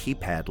and a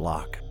keypad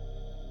lock.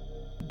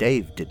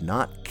 Dave did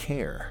not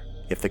care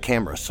if the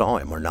camera saw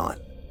him or not.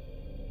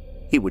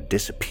 He would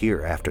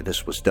disappear after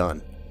this was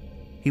done.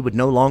 He would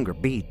no longer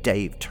be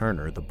Dave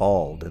Turner, the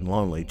bald and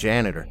lonely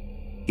janitor.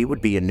 He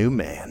would be a new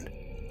man,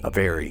 a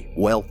very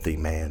wealthy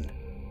man.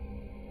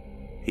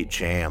 He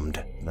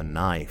jammed the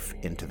knife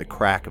into the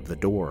crack of the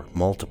door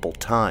multiple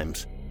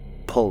times,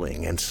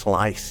 pulling and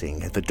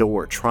slicing at the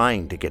door,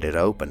 trying to get it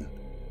open.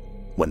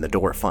 When the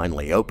door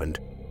finally opened,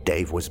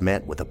 Dave was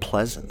met with a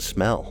pleasant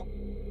smell.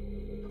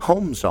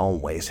 Homes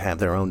always have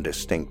their own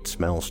distinct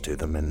smells to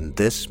them, and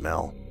this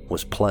smell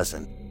was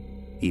pleasant,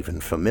 even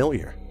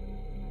familiar.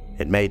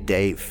 It made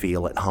Dave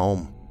feel at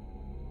home.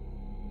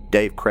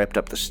 Dave crept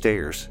up the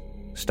stairs,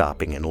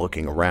 stopping and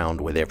looking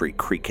around with every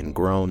creak and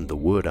groan the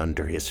wood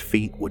under his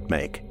feet would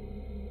make.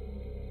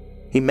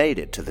 He made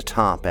it to the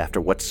top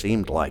after what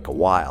seemed like a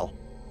while.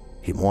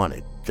 He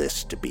wanted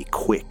this to be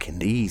quick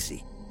and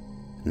easy.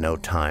 No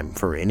time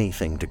for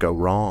anything to go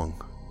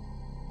wrong.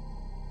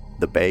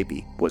 The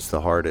baby was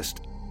the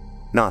hardest.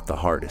 Not the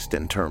hardest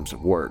in terms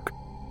of work.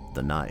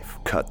 The knife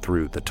cut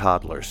through the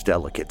toddler's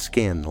delicate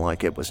skin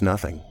like it was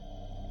nothing.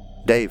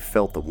 Dave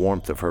felt the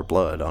warmth of her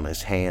blood on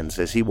his hands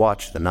as he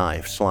watched the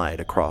knife slide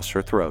across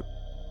her throat.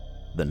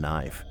 The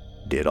knife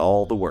did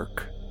all the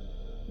work.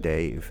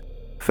 Dave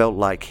felt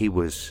like he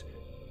was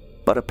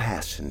but a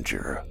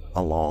passenger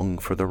along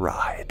for the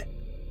ride.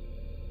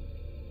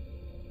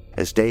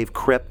 As Dave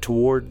crept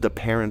toward the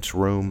parents'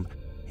 room,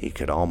 he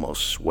could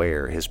almost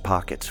swear his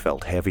pockets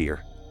felt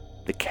heavier.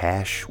 The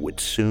cash would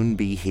soon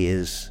be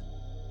his.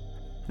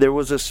 There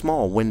was a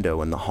small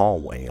window in the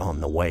hallway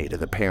on the way to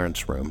the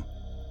parents' room.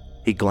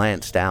 He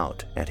glanced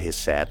out at his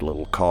sad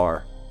little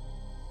car.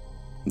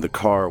 The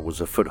car was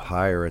a foot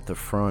higher at the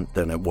front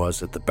than it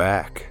was at the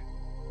back.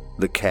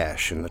 The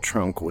cash in the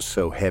trunk was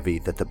so heavy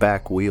that the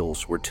back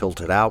wheels were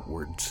tilted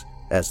outwards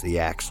as the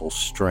axles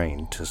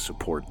strained to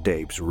support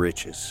Dave's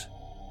riches.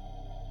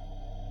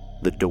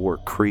 The door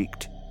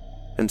creaked,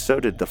 and so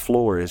did the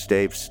floor as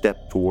Dave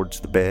stepped towards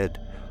the bed.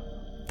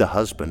 The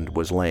husband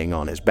was laying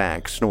on his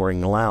back,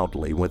 snoring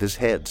loudly with his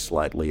head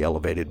slightly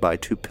elevated by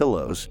two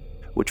pillows,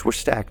 which were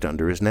stacked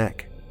under his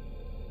neck.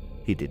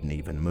 He didn't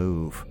even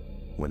move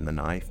when the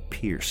knife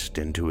pierced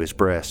into his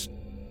breast.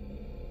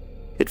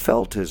 It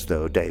felt as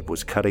though Dave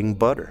was cutting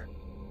butter.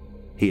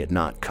 He had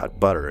not cut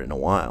butter in a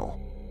while.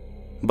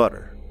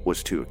 Butter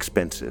was too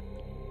expensive.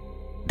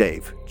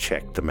 Dave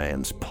checked the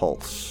man's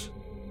pulse.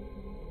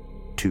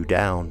 2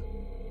 down,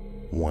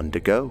 1 to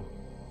go,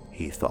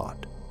 he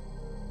thought.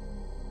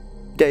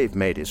 Dave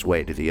made his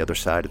way to the other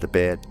side of the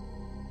bed,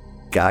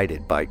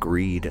 guided by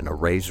greed and a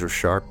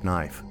razor-sharp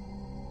knife.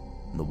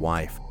 The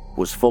wife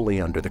was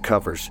fully under the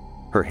covers,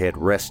 her head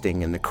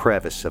resting in the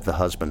crevice of the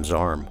husband's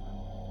arm.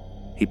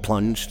 He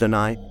plunged the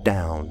knife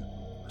down,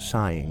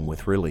 sighing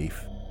with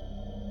relief.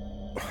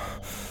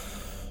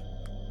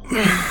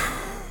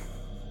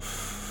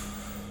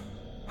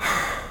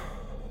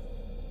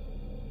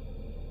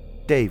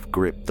 Dave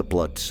gripped the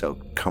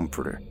blood-soaked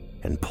comforter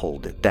and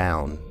pulled it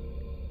down.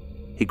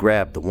 He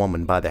grabbed the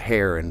woman by the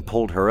hair and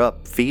pulled her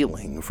up,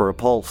 feeling for a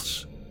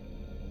pulse.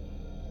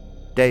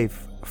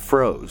 Dave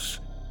froze,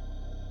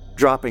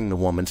 dropping the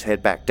woman's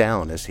head back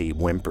down as he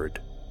whimpered.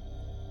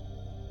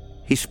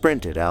 He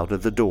sprinted out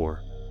of the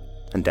door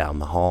and down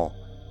the hall,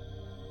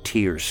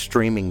 tears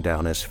streaming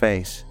down his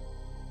face.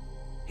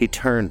 He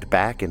turned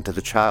back into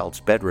the child's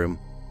bedroom.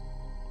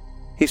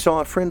 He saw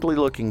a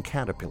friendly-looking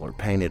caterpillar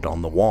painted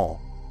on the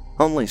wall,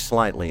 only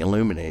slightly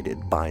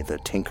illuminated by the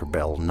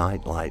Tinkerbell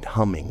nightlight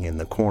humming in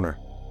the corner.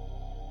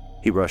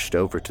 He rushed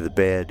over to the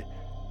bed,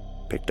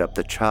 picked up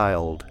the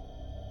child,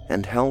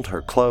 and held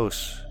her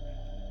close.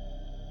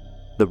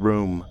 The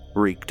room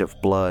reeked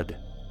of blood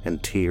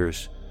and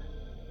tears.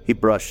 He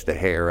brushed the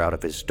hair out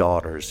of his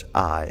daughter's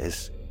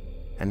eyes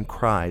and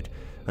cried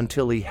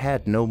until he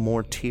had no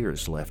more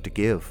tears left to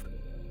give.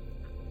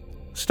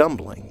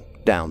 Stumbling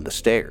down the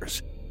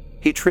stairs,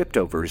 he tripped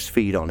over his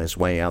feet on his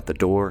way out the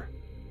door.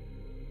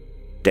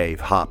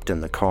 Dave hopped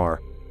in the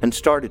car and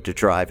started to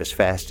drive as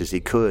fast as he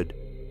could.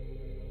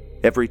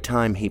 Every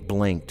time he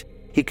blinked,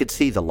 he could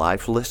see the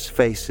lifeless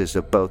faces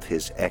of both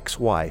his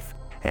ex-wife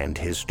and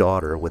his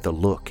daughter with a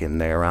look in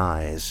their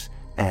eyes,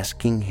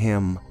 asking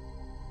him,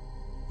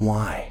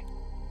 why?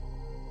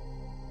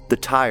 The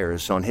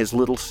tires on his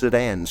little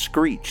sedan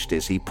screeched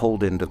as he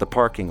pulled into the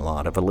parking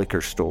lot of a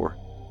liquor store.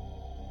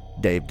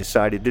 Dave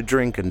decided to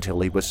drink until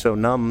he was so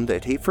numb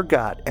that he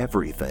forgot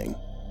everything.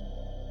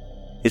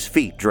 His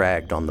feet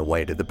dragged on the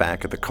way to the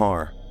back of the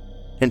car,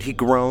 and he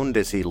groaned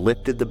as he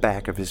lifted the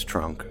back of his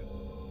trunk.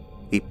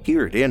 He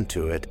peered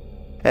into it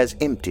as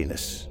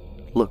emptiness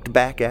looked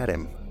back at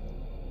him.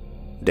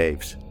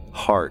 Dave's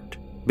heart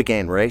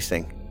began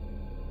racing.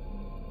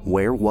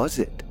 Where was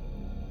it?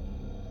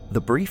 The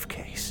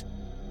briefcase,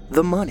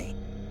 the money.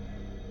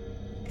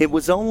 It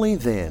was only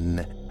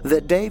then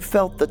that Dave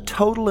felt the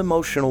total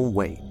emotional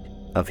weight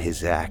of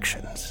his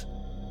actions.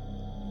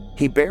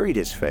 He buried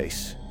his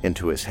face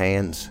into his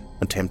hands,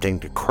 attempting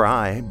to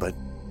cry, but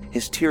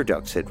his tear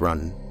ducts had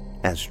run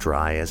as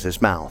dry as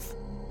his mouth.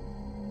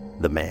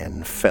 The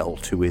man fell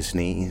to his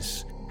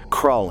knees,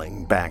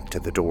 crawling back to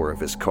the door of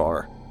his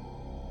car.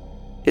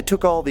 It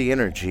took all the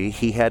energy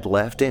he had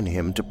left in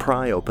him to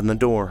pry open the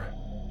door.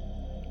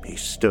 He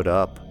stood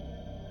up.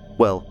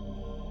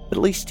 Well, at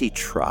least he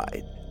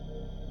tried.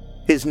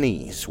 His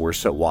knees were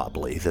so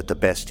wobbly that the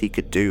best he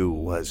could do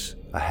was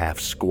a half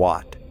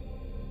squat.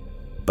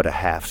 But a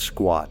half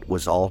squat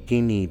was all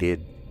he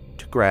needed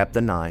to grab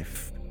the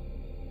knife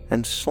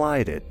and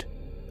slide it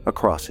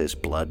across his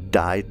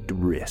blood-dyed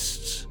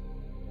wrists.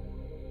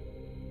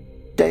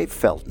 Dave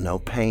felt no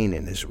pain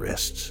in his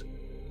wrists.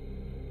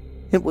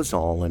 It was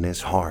all in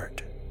his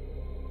heart.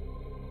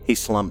 He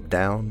slumped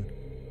down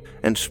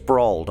and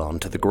sprawled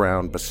onto the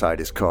ground beside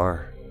his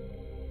car,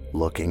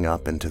 looking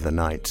up into the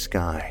night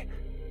sky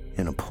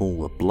in a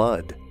pool of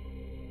blood.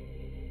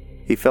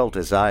 He felt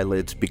his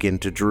eyelids begin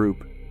to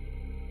droop.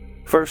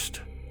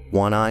 First,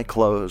 one eye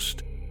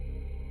closed,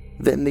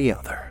 then the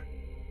other.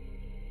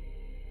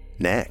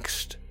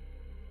 Next,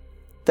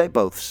 they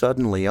both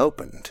suddenly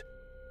opened.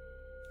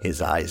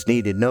 His eyes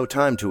needed no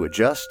time to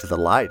adjust to the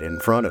light in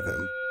front of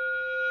him.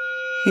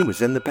 He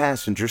was in the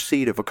passenger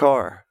seat of a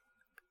car,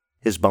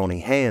 his bony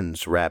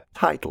hands wrapped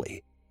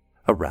tightly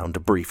around a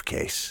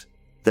briefcase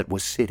that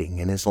was sitting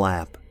in his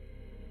lap.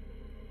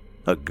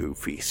 A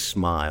goofy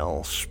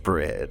smile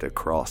spread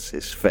across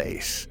his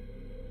face.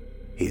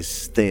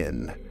 His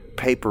thin,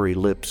 papery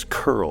lips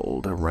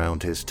curled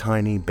around his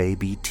tiny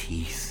baby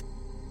teeth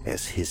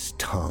as his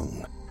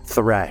tongue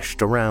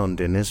thrashed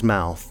around in his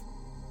mouth.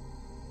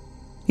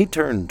 He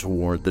turned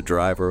toward the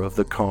driver of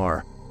the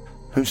car,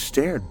 who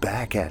stared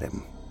back at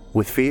him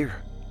with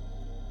fear.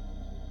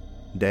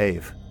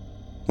 Dave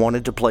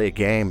wanted to play a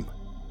game.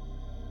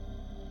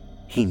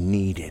 He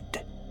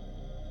needed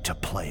to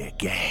play a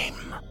game.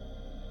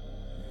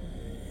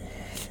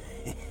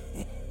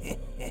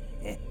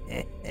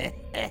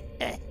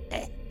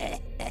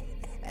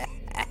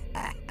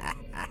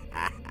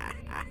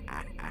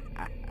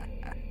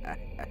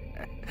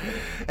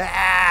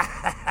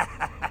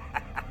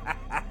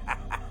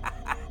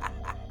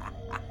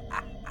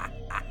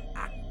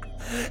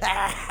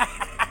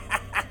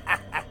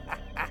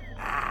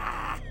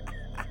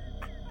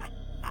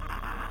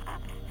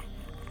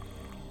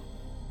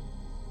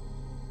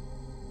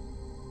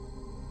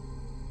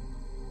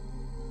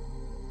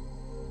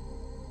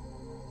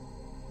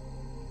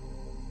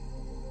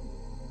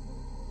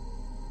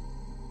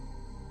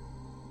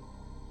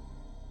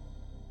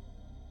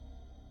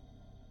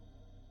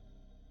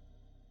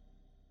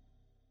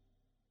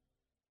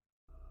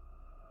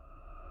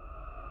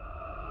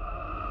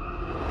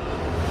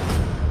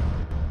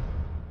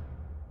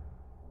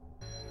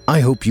 I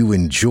hope you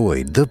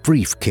enjoyed The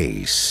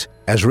Briefcase,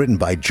 as written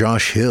by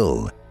Josh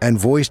Hill and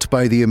voiced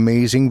by the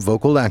amazing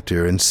vocal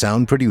actor and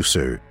sound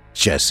producer,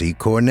 Jesse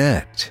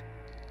Cornett.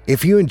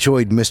 If you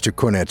enjoyed Mr.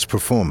 Cornett's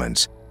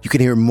performance, you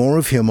can hear more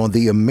of him on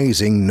the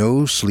amazing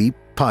No Sleep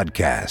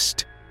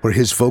podcast, where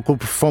his vocal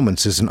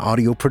performances and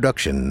audio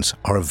productions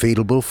are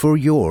available for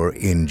your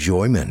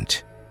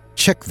enjoyment.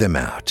 Check them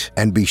out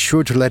and be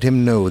sure to let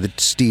him know that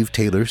Steve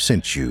Taylor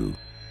sent you.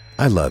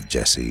 I love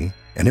Jesse,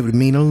 and it would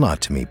mean a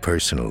lot to me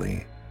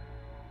personally.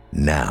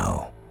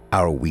 Now,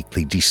 our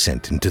weekly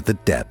descent into the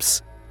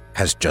depths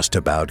has just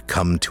about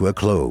come to a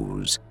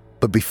close.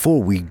 But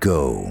before we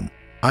go,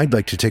 I'd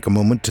like to take a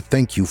moment to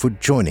thank you for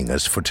joining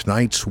us for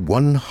tonight's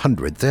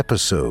 100th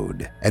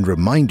episode and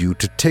remind you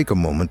to take a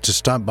moment to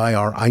stop by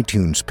our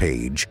iTunes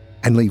page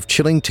and leave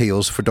Chilling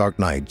Tales for Dark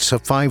Nights a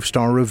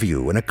 5-star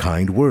review and a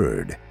kind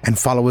word, and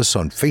follow us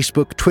on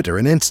Facebook, Twitter,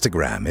 and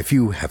Instagram if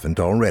you haven't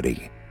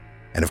already.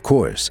 And of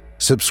course,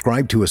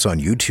 subscribe to us on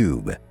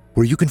YouTube,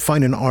 where you can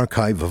find an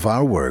archive of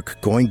our work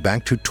going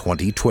back to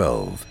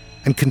 2012,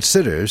 and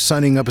consider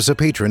signing up as a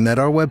patron at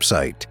our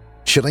website,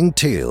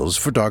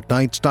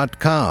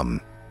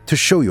 chillingtalesfordarknights.com, to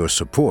show your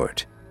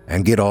support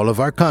and get all of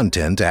our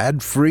content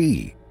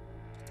ad-free.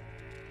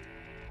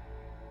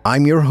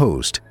 I'm your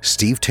host,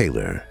 Steve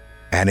Taylor,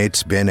 and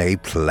it's been a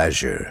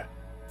pleasure.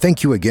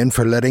 Thank you again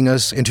for letting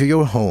us into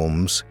your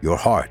homes, your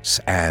hearts,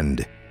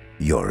 and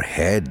your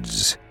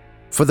heads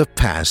for the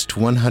past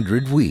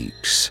 100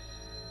 weeks.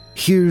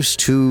 Here's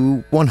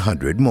to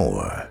 100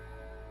 more.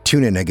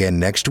 Tune in again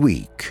next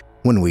week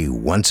when we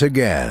once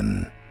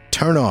again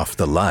turn off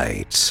the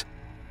lights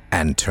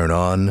and turn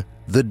on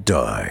the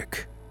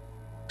dark.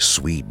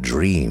 Sweet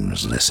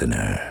dreams,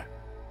 listener.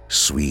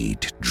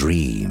 Sweet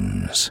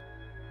dreams.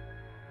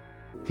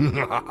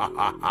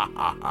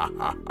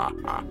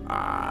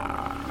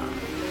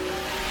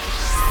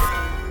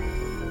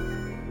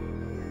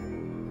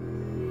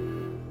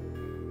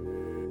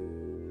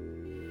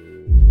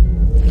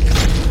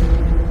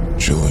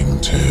 Chilling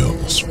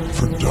Tales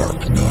for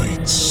Dark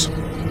Nights.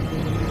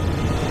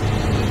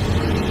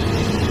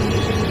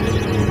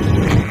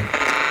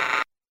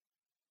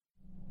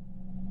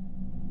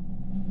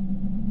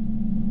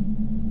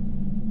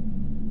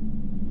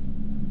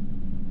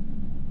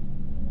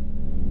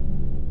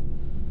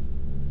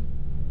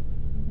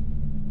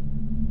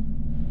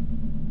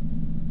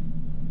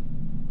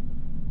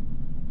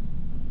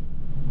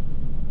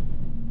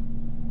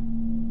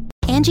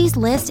 Angie's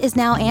List is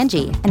now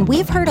Angie, and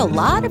we've heard a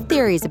lot of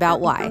theories about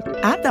why.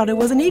 I thought it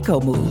was an eco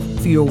move.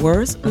 Fewer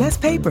words, less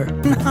paper.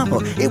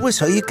 No, it was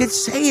so you could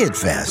say it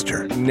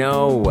faster.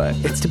 No,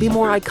 it's to be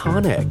more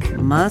iconic.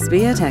 Must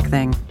be a tech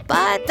thing.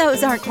 But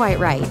those aren't quite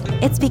right.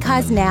 It's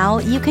because now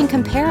you can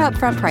compare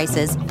upfront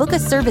prices, book a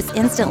service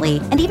instantly,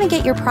 and even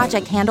get your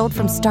project handled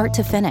from start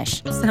to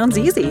finish. Sounds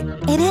easy.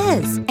 It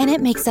is, and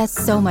it makes us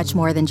so much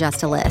more than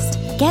just a list.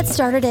 Get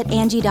started at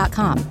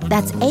Angie.com.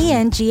 That's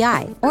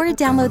ANGI, or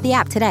download the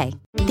app today.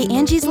 The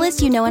Angie's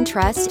List you know and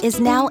trust is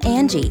now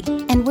Angie,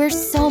 and we're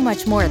so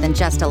much more than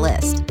just a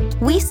list.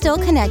 We still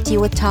connect you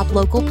with top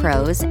local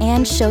pros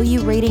and show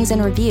you ratings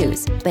and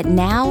reviews, but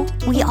now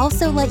we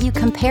also let you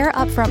compare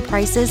upfront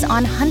prices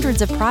on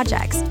hundreds of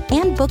projects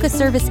and book a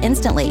service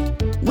instantly.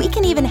 We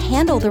can even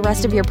handle the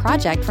rest of your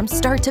project from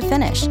start to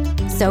finish.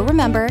 So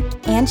remember,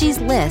 Angie's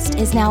List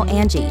is now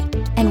Angie,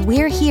 and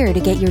we're here to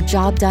get your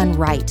job done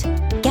right.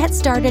 Get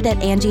started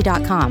at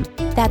Angie.com.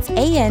 That's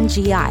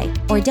ANGI,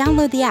 or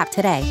download the app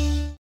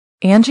today.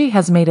 Angie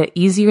has made it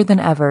easier than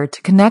ever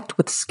to connect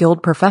with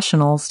skilled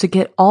professionals to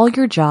get all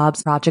your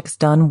jobs projects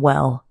done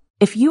well.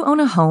 If you own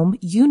a home,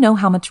 you know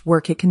how much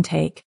work it can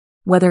take,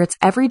 whether it's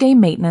everyday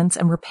maintenance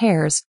and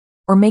repairs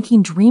or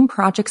making dream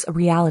projects a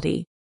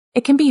reality.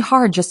 It can be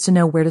hard just to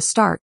know where to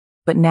start,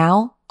 but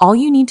now all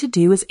you need to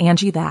do is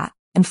Angie that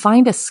and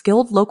find a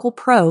skilled local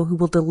pro who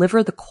will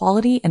deliver the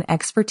quality and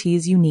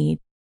expertise you need.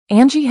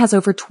 Angie has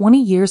over 20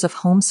 years of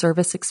home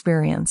service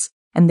experience,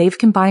 and they've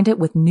combined it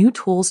with new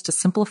tools to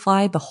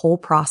simplify the whole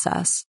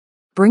process.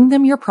 Bring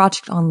them your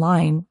project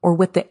online or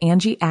with the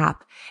Angie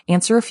app,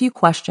 answer a few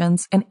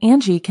questions, and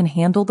Angie can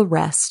handle the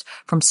rest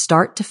from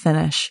start to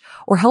finish,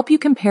 or help you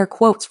compare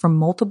quotes from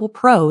multiple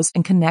pros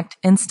and connect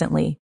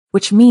instantly,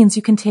 which means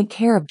you can take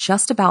care of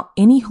just about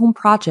any home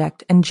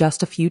project in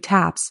just a few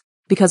taps.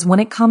 Because when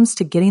it comes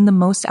to getting the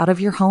most out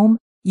of your home,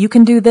 you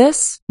can do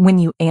this when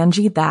you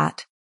Angie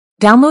that.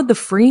 Download the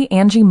free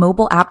Angie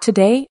mobile app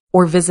today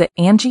or visit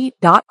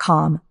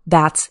Angie.com.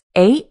 That's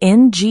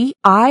ANGI.com.